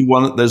actually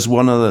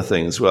one other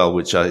thing as well,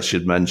 which I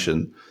should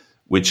mention,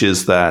 which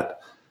is that,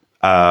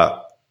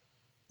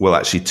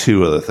 actually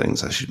two other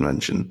things I should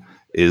mention,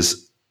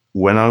 is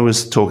when I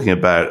was talking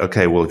about,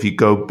 if you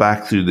go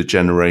back through the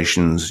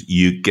generations,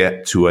 you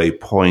get to a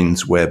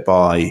point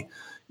whereby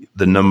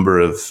the number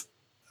of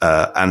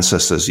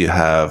ancestors you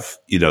have,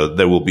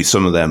 there will be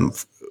some of them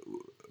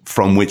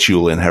from which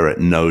you'll inherit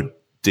no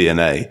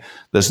DNA.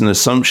 There's an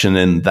assumption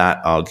in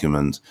that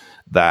argument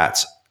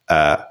that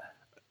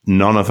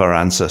none of our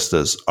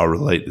ancestors are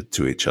related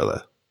to each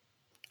other,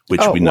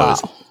 which we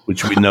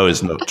know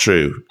is not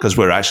true, because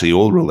we're actually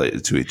all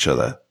related to each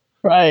other.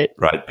 Right.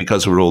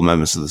 Because we're all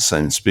members of the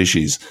same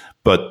species.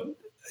 But,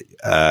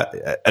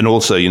 and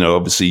also,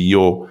 obviously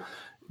your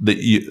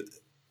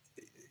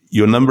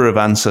number of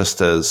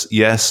ancestors,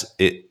 yes,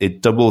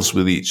 it doubles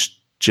with each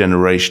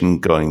generation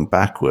going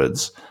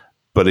backwards.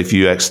 But if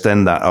you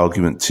extend that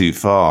argument too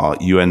far,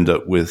 you end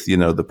up with,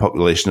 the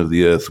population of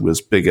the earth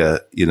was bigger,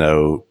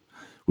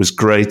 was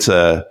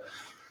greater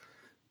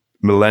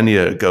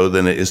millennia ago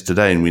than it is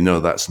today, and we know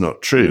that's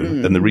not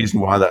true. And the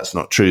reason why that's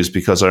not true is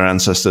because our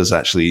ancestors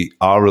actually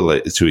are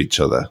related to each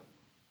other,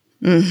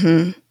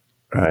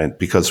 right?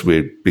 Because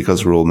we're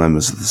all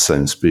members of the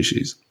same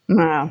species.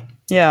 Wow.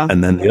 Yeah.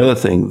 And then the other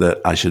thing that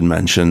I should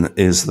mention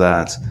is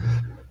that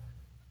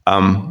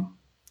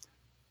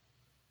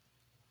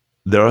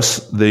there are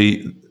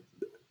the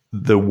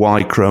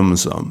Y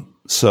chromosome.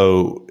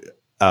 So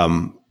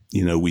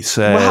we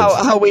said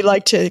how we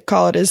like to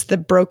call it is the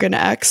broken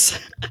X.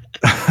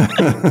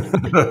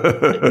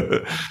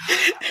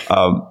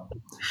 I'll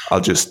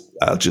just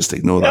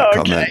ignore that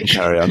comment and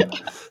carry on.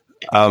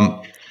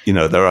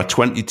 There are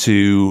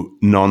 22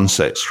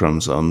 non-sex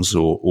chromosomes,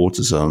 or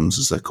autosomes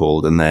as they're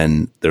called, and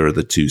then there are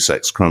the 2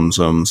 sex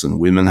chromosomes, and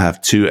women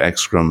have 2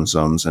 X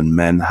chromosomes and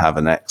men have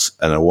an X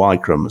and a Y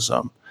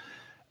chromosome.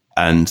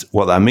 And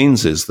what that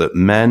means is that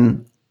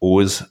men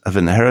always have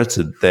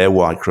inherited their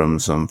Y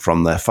chromosome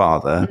from their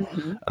father,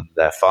 and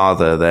their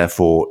father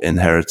therefore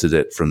inherited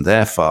it from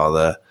their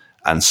father,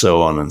 and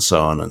so on and so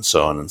on and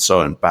so on and so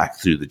on, back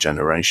through the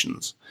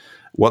generations.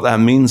 What that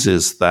means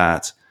is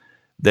that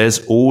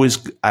there's always,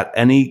 at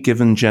any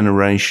given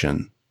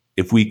generation,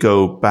 if we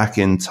go back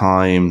in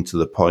time to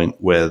the point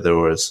where there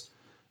was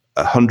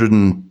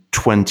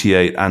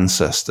 128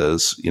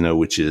 ancestors,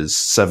 which is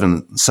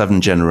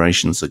seven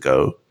generations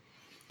ago,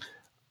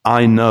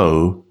 I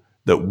know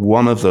that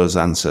one of those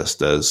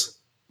ancestors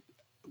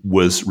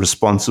was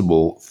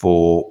responsible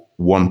for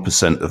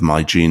 1% of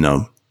my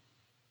genome.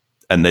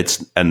 And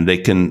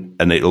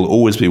it'll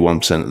always be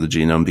 1% of the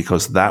genome,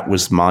 because that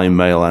was my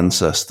male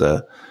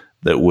ancestor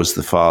that was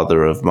the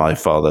father of my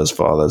father's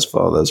father's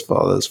father's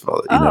father's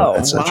father,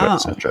 et cetera, et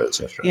cetera, et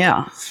cetera.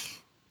 Yeah.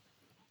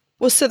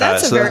 Well, so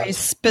that's a very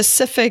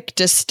specific,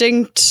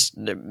 distinct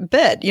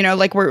bit,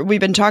 like we've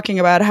been talking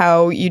about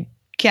how you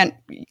can't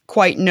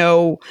quite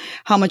know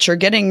how much you're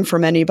getting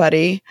from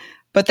anybody,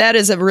 but that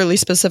is a really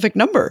specific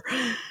number.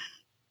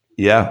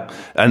 Yeah,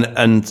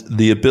 and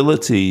the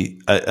ability,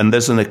 and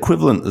there's an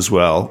equivalent as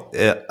well.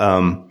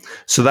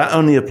 So that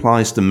only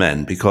applies to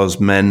men because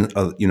men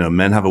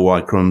have a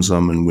Y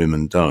chromosome and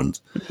women don't.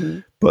 Mm-hmm.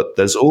 But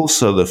there's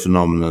also the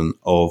phenomenon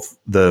of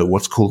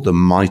what's called the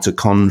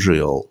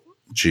mitochondrial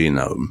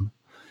genome.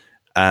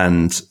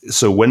 And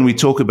so when we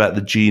talk about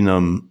the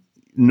genome,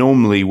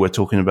 normally we're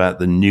talking about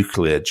the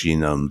nuclear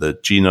genome, the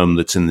genome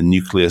that's in the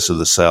nucleus of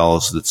the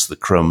cells, that's the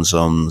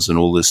chromosomes and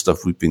all this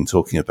stuff we've been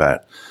talking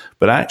about.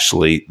 But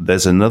actually,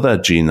 there's another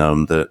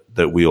genome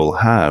that we all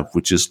have,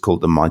 which is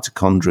called the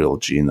mitochondrial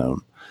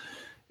genome.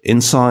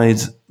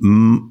 Inside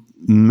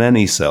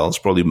many cells,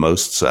 probably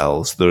most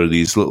cells, there are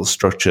these little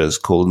structures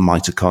called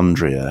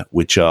mitochondria,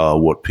 which are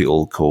what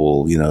people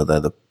call, they're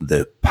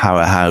the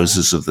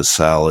powerhouses of the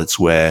cell. It's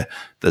where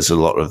there's a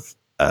lot of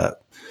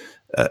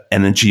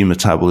energy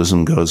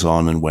metabolism goes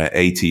on, and where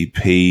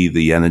ATP,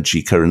 the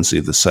energy currency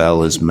of the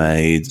cell, is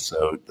made.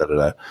 So,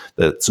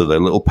 so they're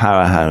little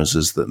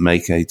powerhouses that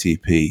make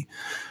ATP.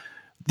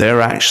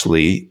 They're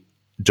actually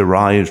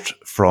derived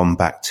from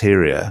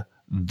bacteria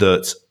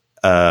that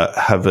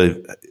have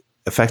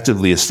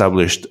effectively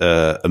established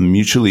a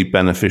mutually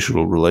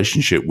beneficial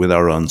relationship with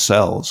our own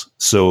cells.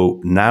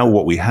 So now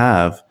what we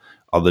have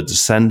are the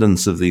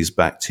descendants of these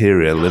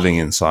bacteria living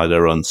inside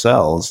our own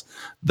cells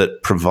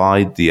that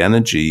provide the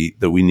energy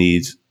that we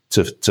need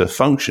to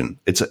function.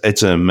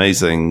 It's an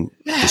amazing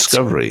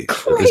discovery.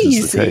 Crazy.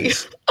 This is the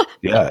case.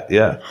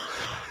 Yeah.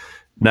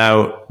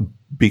 Now,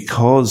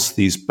 because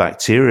these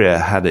bacteria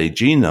had a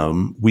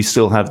genome, we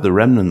still have the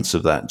remnants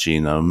of that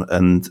genome,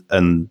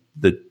 and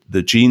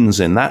the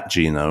genes in that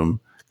genome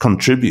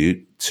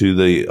contribute to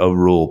the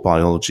overall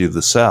biology of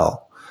the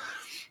cell.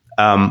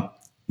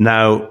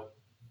 Now,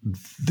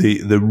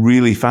 the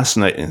really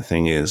fascinating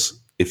thing is,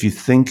 if you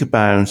think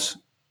about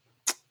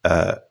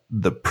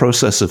the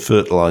process of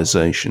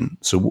fertilization.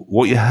 So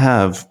what you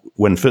have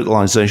when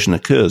fertilization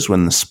occurs,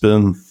 when the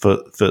sperm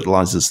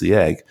fertilizes the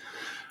egg,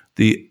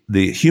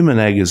 the human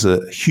egg is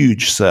a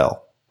huge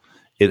cell.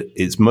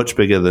 It's much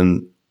bigger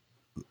than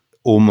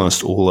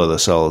almost all other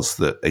cells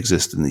that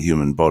exist in the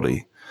human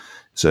body.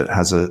 So it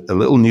has a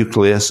little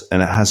nucleus,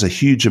 and it has a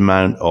huge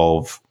amount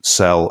of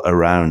cell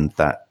around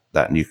that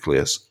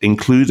nucleus,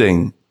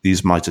 including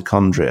these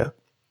mitochondria.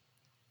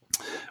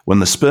 When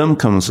the sperm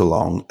comes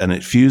along and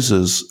it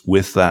fuses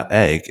with that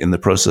egg in the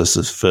process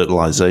of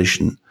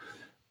fertilization,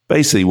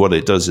 basically what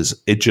it does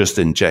is it just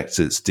injects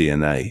its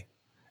DNA.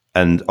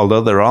 And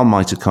although there are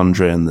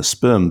mitochondria in the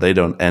sperm, they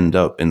don't end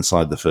up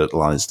inside the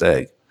fertilized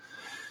egg.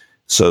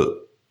 So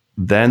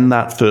then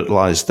that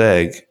fertilized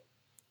egg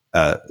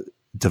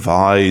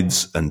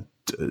divides and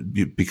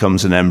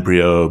becomes an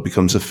embryo,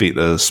 becomes a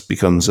fetus,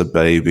 becomes a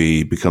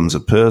baby, becomes a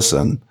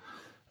person.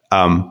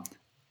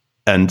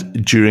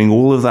 And during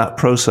all of that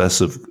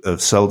process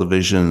of cell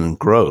division and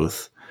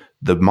growth,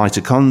 the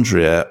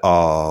mitochondria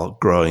are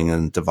growing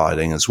and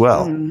dividing as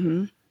well.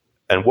 Mm-hmm.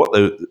 And what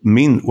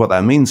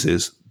that means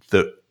is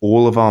that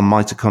all of our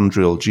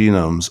mitochondrial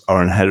genomes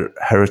are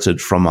inherited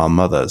from our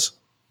mothers.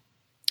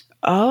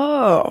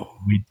 Oh.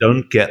 We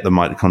don't get the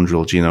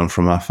mitochondrial genome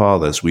from our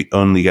fathers. We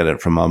only get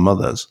it from our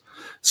mothers.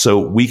 So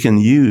we can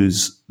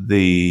use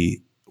the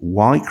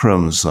Y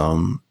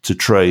chromosome to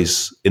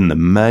trace in the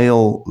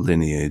male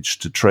lineage,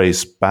 to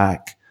trace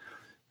back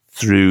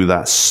through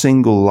that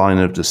single line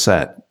of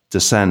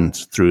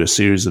descent through a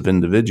series of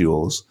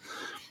individuals.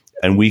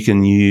 And we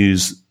can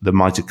use the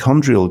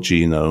mitochondrial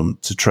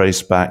genome to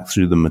trace back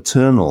through the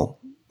maternal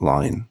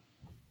line,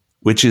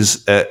 which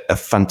is a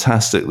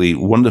fantastically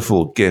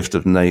wonderful gift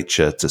of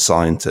nature to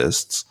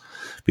scientists,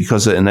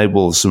 because it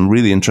enables some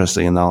really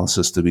interesting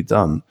analysis to be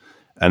done.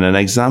 And an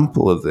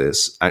example of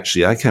this,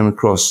 actually, I came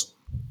across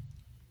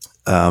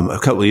a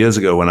couple of years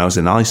ago when I was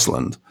in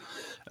Iceland.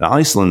 And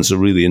Iceland's a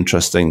really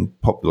interesting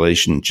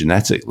population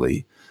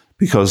genetically,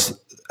 because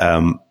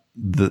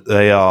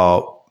they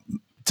are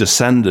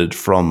descended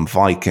from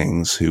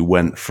Vikings who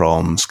went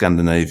from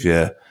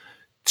Scandinavia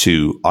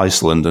to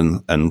Iceland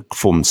and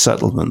formed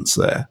settlements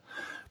there.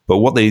 But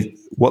what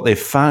they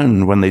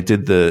found when they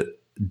did the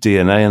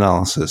DNA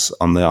analysis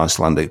on the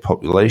Icelandic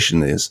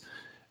population is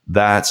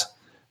that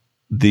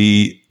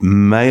the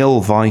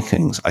male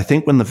Vikings, I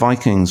think when the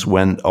Vikings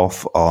went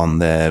off on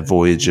their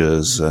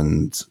voyages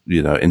and,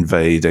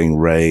 invading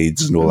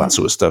raids and all that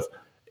sort of stuff,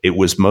 it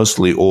was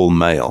mostly all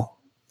male.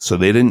 So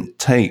they didn't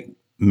take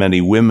many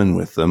women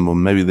with them, or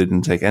maybe they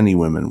didn't take any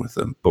women with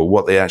them. But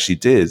what they actually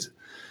did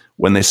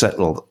when they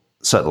settled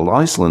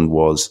Iceland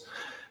was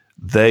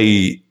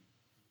they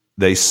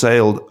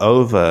sailed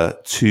over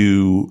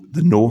to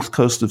the north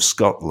coast of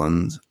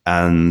Scotland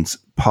and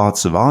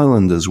parts of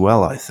Ireland as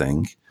well, I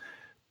think,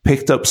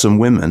 picked up some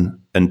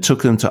women and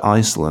took them to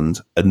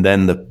Iceland, and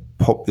then the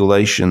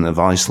population of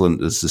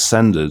Iceland is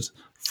descended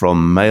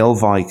from male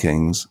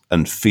Vikings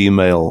and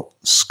female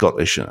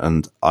Scottish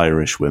and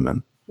Irish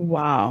women.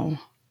 Wow.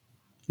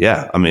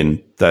 Yeah, I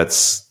mean,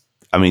 that's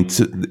I mean,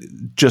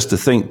 just to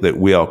think that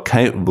we are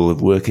capable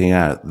of working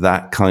out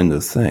that kind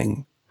of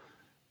thing,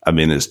 I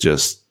mean, it's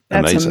just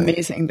That's amazing.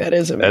 amazing. That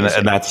is amazing.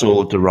 And that's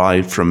all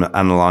derived from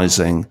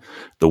analyzing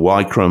the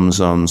Y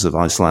chromosomes of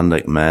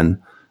Icelandic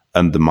men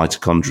and the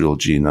mitochondrial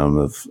genome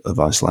of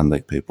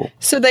Icelandic people.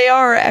 So they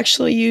are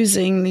actually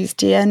using these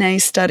DNA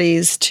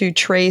studies to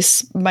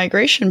trace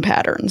migration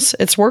patterns.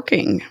 It's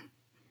working.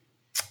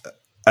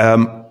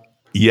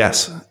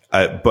 Yes,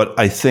 but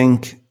I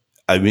think,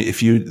 I mean,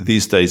 if you're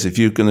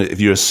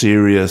a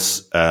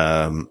serious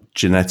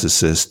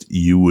geneticist,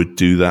 you would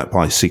do that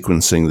by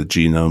sequencing the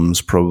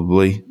genomes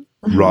probably,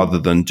 rather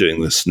than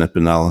doing the SNP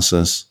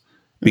analysis,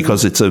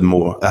 because it's a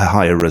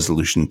higher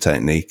resolution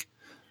technique.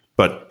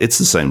 But it's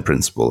the same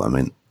principle. I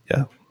mean,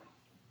 yeah.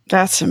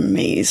 That's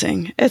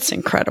amazing. It's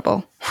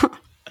incredible.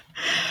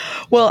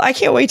 Well, I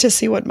can't wait to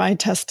see what my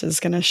test is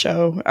going to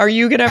show. Are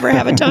you going to ever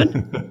have it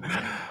done?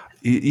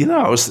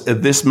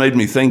 This made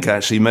me think,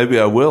 actually, maybe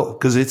I will,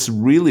 because it's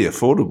really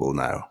affordable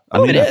now.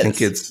 I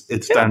think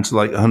it's down to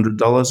like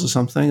 $100 or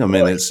something. I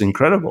mean, it's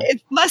incredible.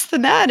 It's less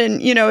than that.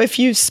 And, if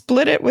you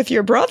split it with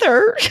your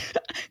brother,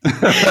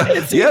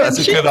 it's that's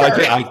a good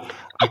idea.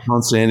 I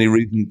can't see any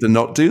reason to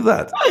not do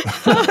that.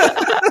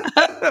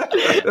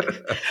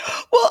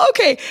 Well,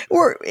 okay,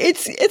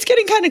 it's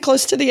getting kind of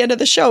close to the end of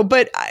the show,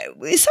 but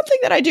it's something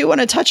that I do want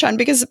to touch on,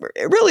 because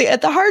really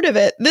at the heart of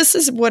it, this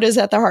is what is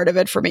at the heart of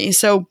it for me.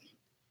 So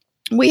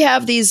we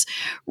have these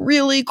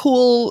really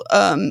cool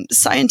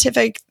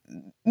scientific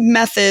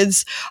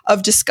methods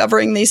of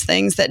discovering these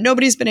things that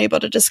nobody's been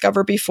able to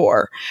discover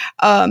before.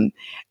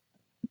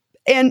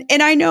 And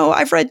I know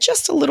I've read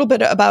just a little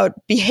bit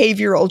about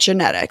behavioral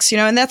genetics,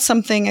 and that's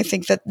something I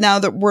think that now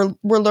that we're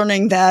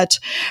learning that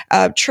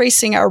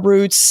tracing our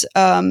roots,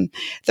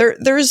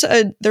 there's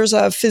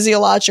a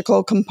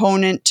physiological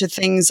component to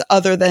things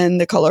other than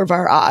the color of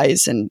our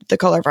eyes and the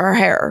color of our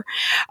hair.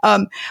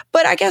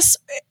 But I guess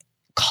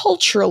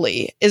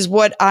culturally is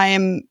what I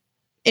am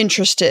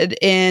interested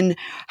in,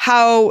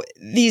 how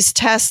these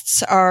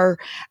tests how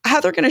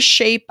they're going to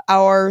shape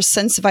our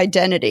sense of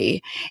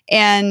identity.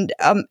 And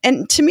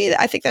to me,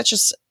 I think that's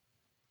just,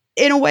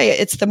 in a way,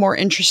 it's the more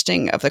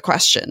interesting of the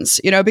questions,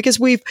 because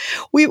we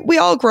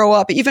all grow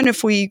up, even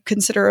if we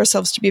consider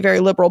ourselves to be very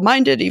liberal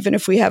minded, even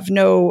if we have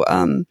no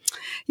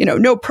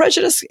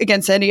prejudice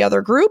against any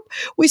other group,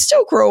 we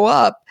still grow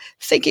up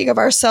thinking of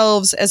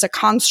ourselves as a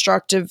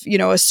construct of,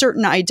 a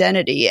certain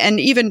identity. And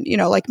even,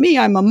 like me,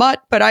 I'm a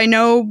mutt, but I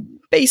know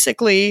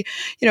basically,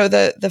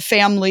 the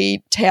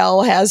family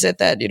tale has it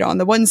that, on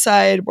the one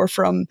side, we're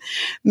from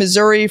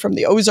Missouri, from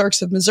the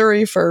Ozarks of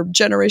Missouri for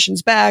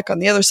generations back. On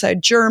the other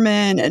side,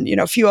 German, and,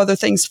 a few other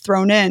things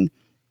thrown in.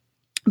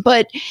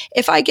 But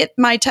if I get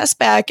my test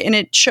back and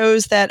it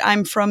shows that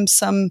I'm from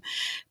some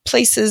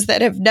places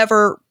that have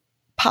never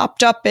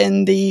popped up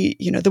in the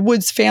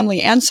Woods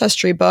family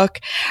ancestry book,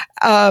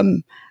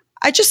 I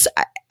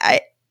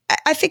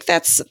think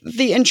that's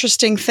the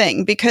interesting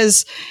thing,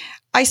 because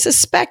I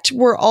suspect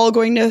we're all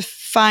going to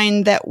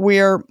find that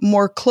we're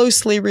more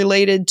closely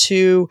related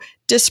to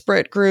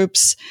disparate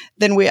groups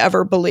than we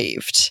ever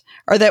believed,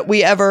 or that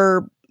we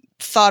ever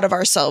thought of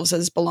ourselves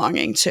as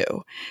belonging to.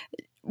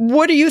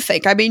 What do you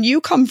think? I mean,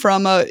 you come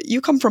from a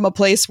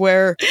place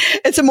where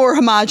it's a more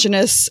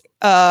homogenous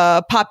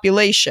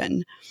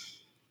population.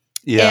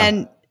 Yeah.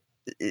 And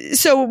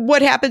so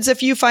what happens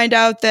if you find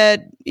out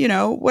that,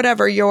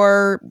 whatever,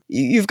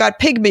 you've got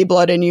pygmy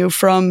blood in you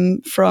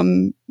from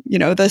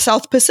the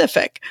South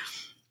Pacific?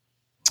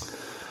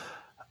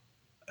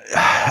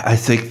 I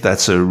think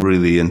that's a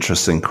really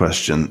interesting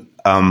question.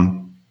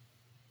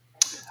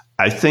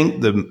 I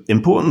think the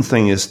important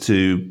thing is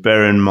to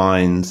bear in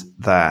mind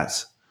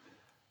that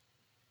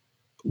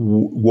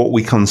what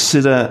we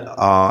consider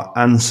our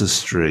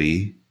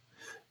ancestry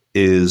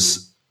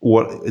is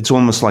it's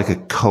almost like a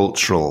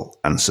cultural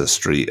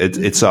ancestry.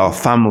 It's our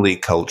family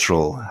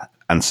cultural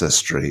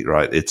ancestry,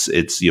 right?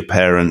 It's your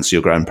parents,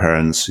 your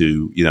grandparents,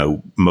 who,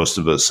 most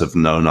of us have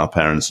known our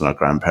parents and our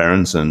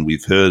grandparents, and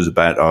we've heard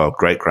about our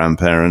great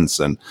grandparents,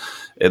 and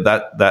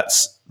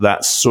that's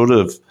sort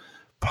of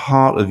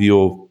part of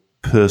your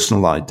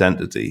personal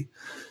identity.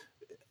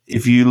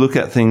 If you look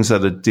at things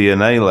at a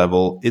DNA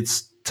level,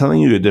 it's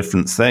telling you a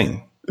different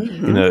thing.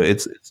 Mm-hmm.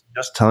 It's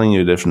just telling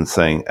you a different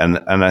thing. And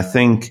I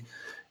think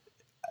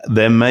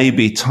there may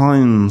be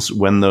times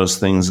when those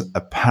things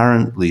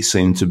apparently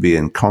seem to be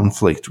in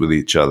conflict with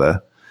each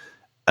other.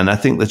 And I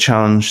think the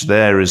challenge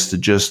there is to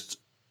just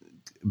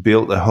be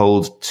able to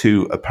hold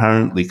two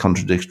apparently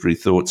contradictory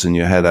thoughts in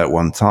your head at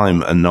one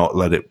time and not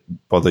let it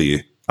bother you.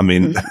 I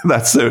mean,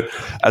 as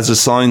a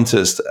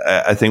scientist,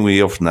 I think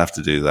we often have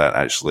to do that,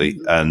 actually.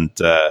 And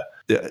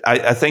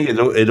I think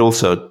it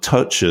also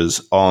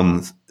touches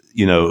on,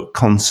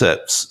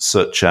 concepts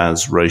such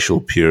as racial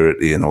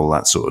purity and all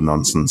that sort of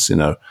nonsense.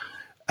 The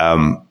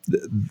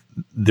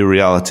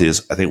reality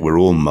is, I think we're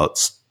all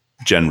mutts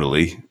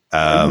generally,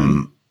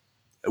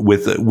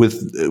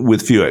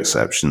 with few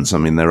exceptions. I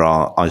mean, there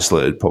are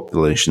isolated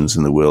populations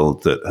in the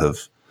world that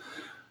have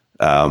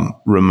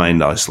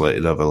remained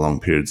isolated over long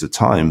periods of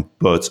time.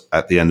 But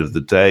at the end of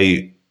the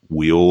day,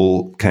 we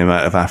all came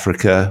out of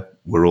Africa.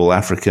 We're all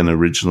African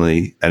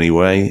originally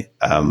anyway.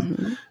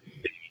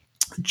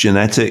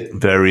 Genetic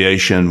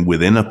variation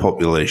within a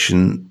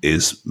population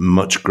is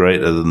much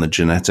greater than the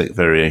genetic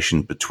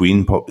variation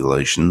between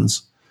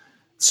populations.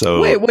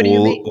 So wait, what do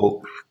you mean?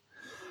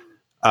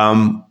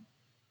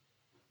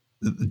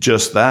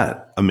 Just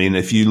that. I mean,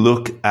 if you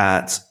look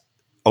at,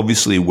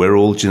 obviously we're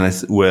all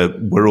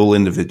we're all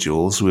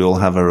individuals. We all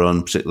have our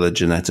own particular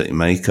genetic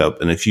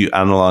makeup. And if you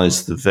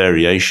analyze the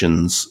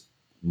variations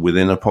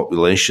within a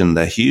population,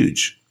 they're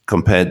huge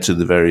compared to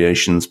the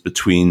variations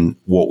between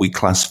what we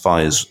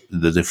classify as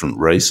the different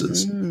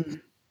races.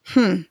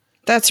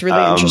 That's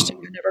really interesting.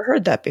 I've never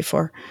heard that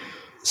before.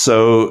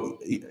 So,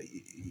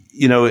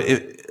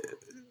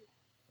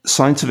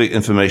 scientific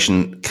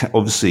information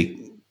obviously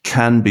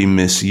can be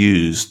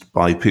misused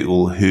by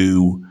people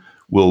who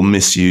will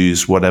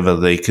misuse whatever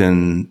they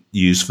can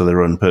use for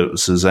their own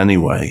purposes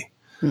anyway.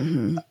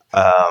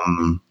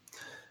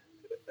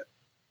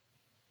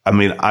 I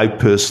mean, I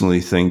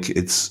personally think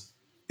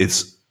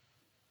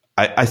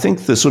I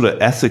think the sort of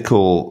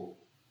ethical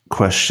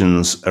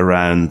questions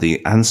around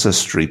the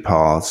ancestry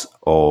part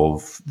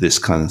of this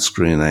kind of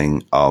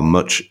screening are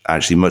much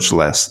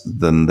less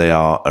than they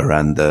are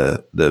around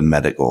the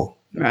medical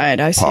right.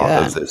 I see part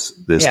that. of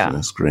this kind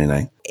of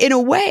screening. In a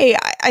way,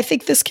 I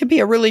think this can be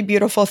a really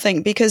beautiful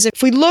thing, because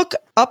if we look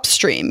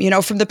upstream,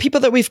 from the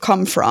people that we've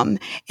come from,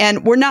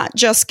 and we're not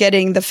just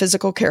getting the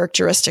physical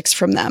characteristics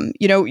from them.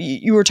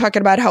 You were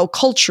talking about how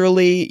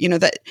culturally,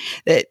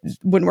 that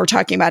when we're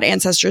talking about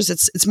ancestors,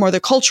 it's more the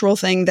cultural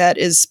thing that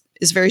is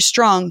very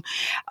strong.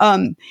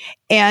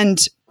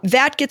 And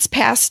that gets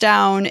passed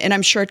down, and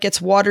I'm sure it gets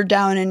watered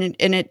down, and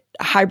it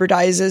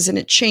hybridizes and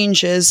it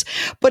changes,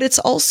 but it's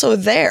also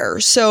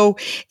there. So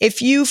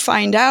if you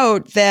find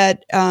out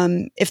that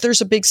if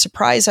there's a big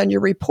surprise on your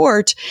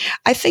report,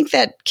 I think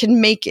that can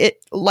make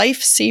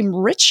life seem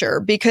richer,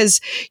 because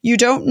you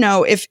don't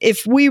know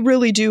if we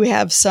really do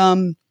have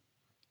some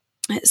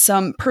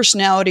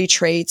personality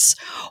traits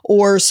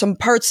or some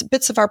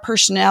bits of our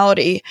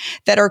personality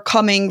that are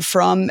coming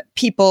from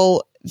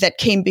people that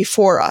came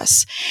before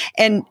us.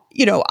 And,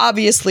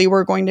 obviously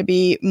we're going to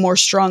be more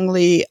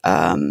strongly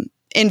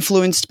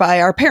influenced by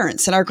our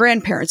parents and our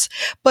grandparents,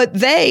 but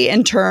they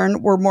in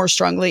turn were more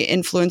strongly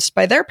influenced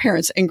by their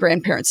parents and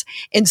grandparents,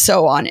 and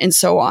so on and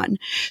so on.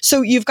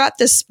 So you've got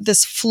this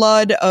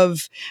flood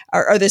of,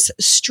 or this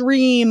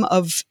stream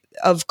of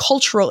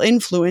cultural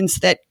influence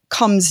that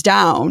comes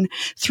down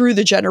through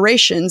the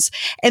generations.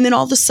 And then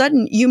all of a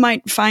sudden you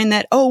might find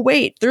that, oh,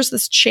 wait, there's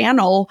this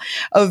channel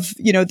of,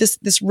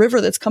 this river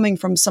that's coming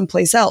from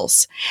someplace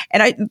else.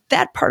 And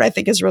that part I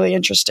think is really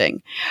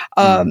interesting.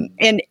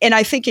 And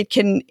I think it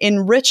can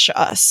enrich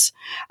us,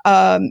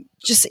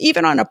 just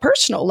even on a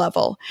personal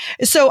level.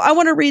 So I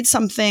want to read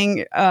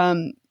something,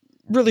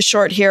 really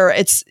short here.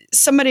 It's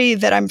somebody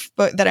that I'm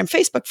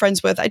Facebook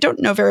friends with. I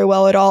don't know very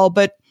well at all,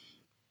 but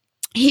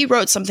he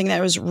wrote something that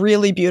was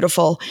really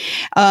beautiful.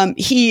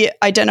 He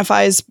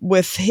identifies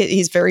with,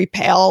 he's very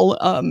pale,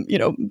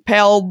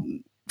 pale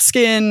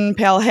skin,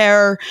 pale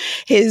hair.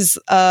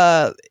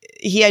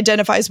 He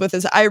identifies with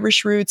his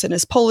Irish roots and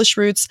his Polish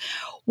roots.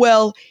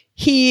 Well,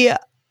 he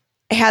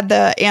had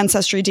the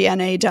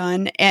AncestryDNA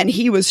done, and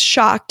he was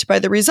shocked by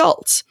the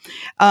results,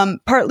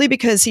 partly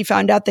because he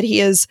found out that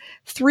he is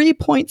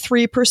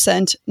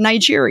 3.3%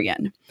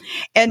 Nigerian.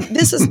 And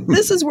this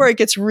is where it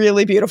gets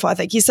really beautiful, I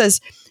think. He says,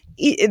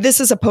 this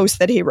is a post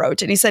that he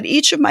wrote, and he said,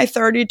 each of my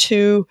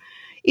 32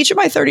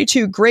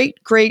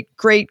 great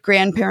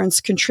grandparents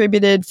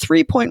contributed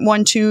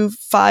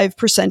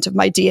 3.125% of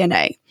my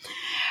DNA.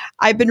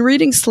 I've been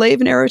reading slave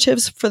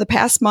narratives for the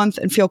past month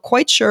and feel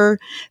quite sure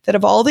that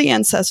of all the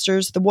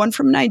ancestors, the one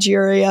from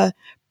Nigeria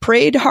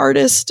prayed the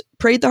hardest,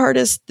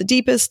 the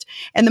deepest,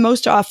 and the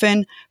most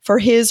often for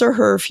his or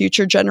her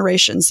future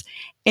generations,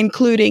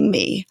 including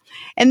me.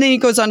 And then he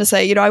goes on to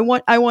say, I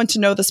want to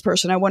know this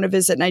person. I want to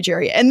visit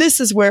Nigeria. And this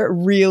is where it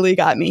really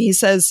got me. He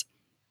says,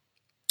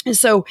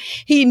 so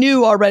he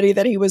knew already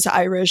that he was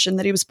Irish and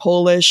that he was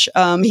Polish.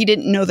 He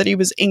didn't know that he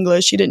was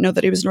English. He didn't know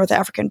that he was North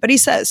African. But he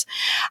says,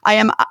 I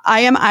am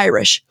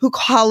Irish, who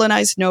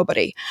colonized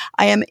nobody.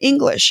 I am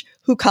English,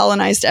 who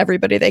colonized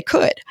everybody they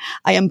could.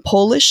 I am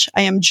Polish.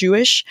 I am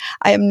Jewish.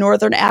 I am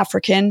Northern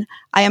African.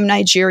 I am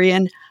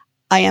Nigerian.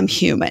 I am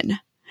human.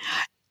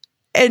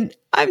 And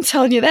I'm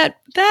telling you, that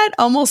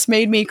almost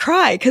made me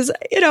cry, because,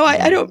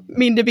 I don't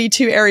mean to be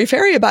too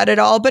airy-fairy about it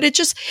all, but it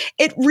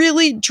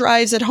really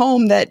drives it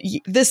home that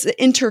this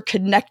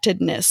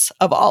interconnectedness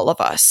of all of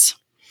us.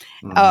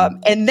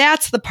 And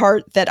that's the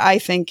part that I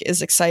think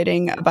is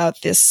exciting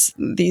about these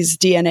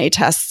DNA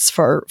tests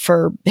for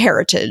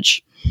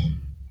heritage.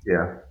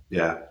 Yeah.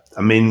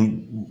 I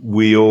mean,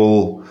 we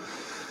all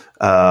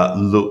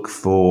look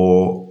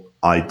for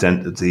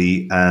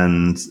identity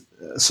and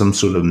some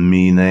sort of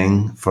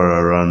meaning for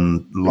our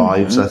own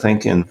lives, I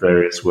think, in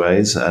various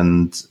ways.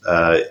 And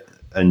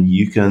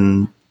you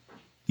can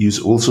use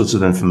all sorts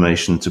of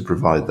information to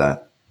provide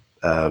that.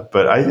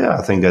 But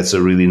I think that's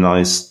a really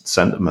nice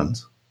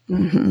sentiment.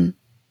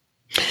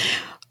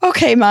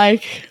 Okay,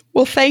 Mike,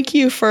 Well, thank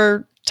you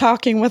for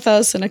talking with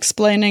us and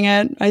explaining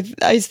it.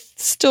 I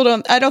still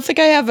don't think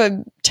I have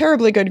a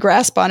terribly good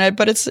grasp on it,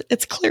 but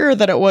it's clearer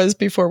than it was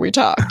before we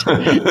talked.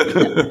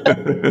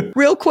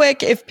 Real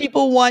quick, if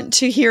people want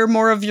to hear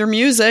more of your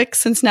music,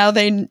 since now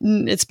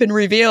it's been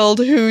revealed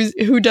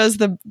who does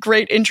the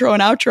great intro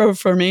and outro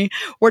for me,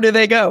 where do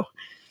they go?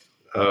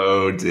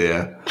 Oh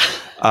dear.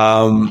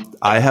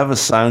 I have a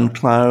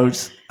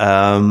SoundCloud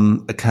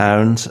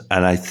account,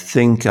 and I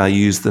think I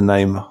use the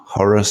name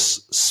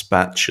Horace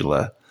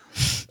Spatula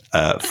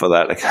for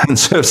that account.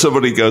 So if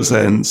somebody goes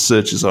there and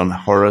searches on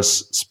Horace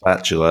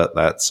Spatula,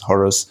 that's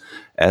Horace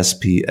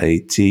Spatula,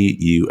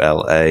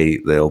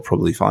 they'll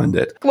probably find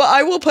it. Well,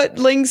 I will put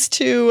links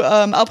to,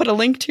 I'll put a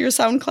link to your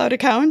SoundCloud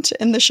account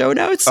in the show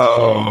notes.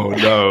 Oh,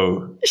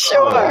 no.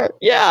 Sure.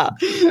 Yeah.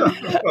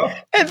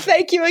 And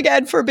thank you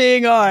again for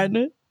being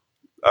on.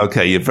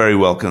 Okay, you're very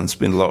welcome. It's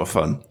been a lot of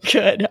fun.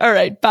 Good. All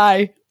right.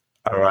 Bye.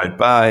 All right.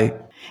 Bye.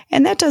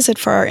 And that does it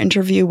for our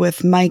interview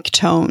with Mike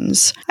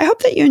Tones. I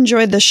hope that you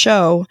enjoyed the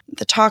show,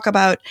 the talk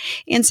about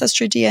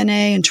AncestryDNA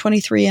and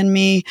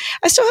 23andMe.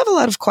 I still have a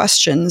lot of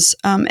questions.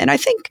 And I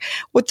think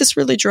what this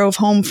really drove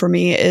home for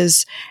me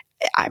is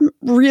I'm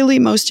really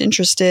most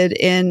interested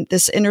in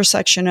this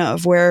intersection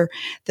of where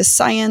the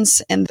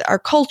science and our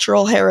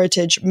cultural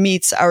heritage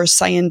meets our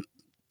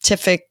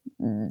scientific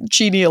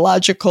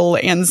genealogical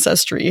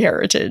ancestry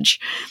heritage,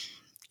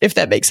 if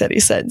that makes any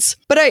sense.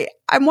 But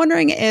I'm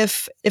wondering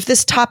if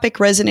this topic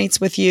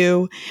resonates with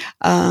you,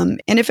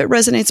 and if it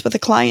resonates with the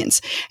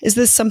clients. Is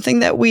this something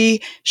that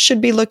we should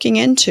be looking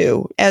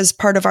into as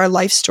part of our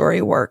life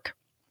story work?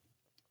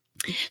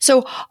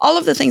 So all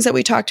of the things that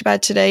we talked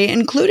about today,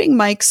 including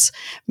Mike's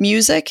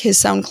music,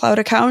 his SoundCloud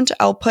account,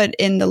 I'll put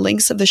in the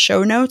links of the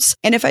show notes.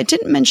 And if I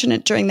didn't mention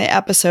it during the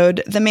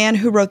episode, the man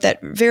who wrote that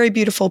very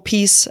beautiful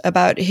piece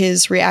about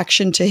his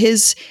reaction to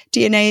his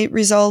DNA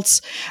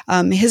results,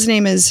 his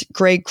name is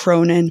Greg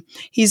Cronin.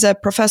 He's a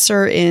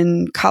professor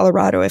in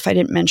Colorado, if I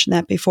didn't mention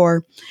that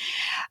before.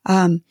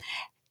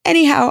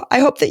 Anyhow, I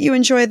hope that you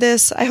enjoyed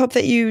this. I hope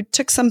that you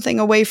took something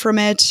away from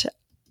it.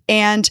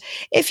 And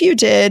if you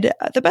did,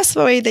 the best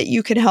way that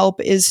you can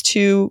help is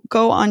to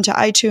go onto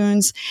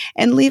iTunes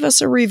and leave us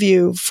a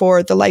review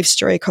for the Life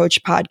Story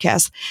Coach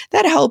podcast.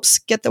 That helps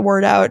get the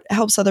word out,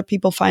 helps other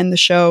people find the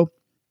show.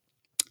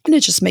 And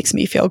it just makes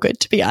me feel good,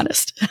 to be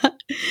honest.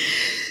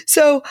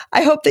 So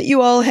I hope that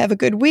you all have a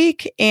good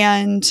week,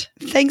 and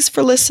thanks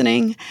for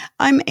listening.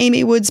 I'm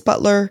Amy Woods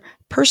Butler,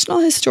 personal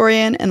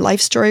historian and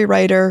life story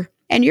writer,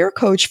 and your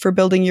coach for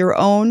building your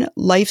own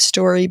life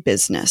story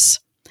business.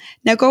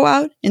 Now go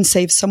out and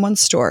save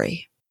someone's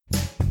story.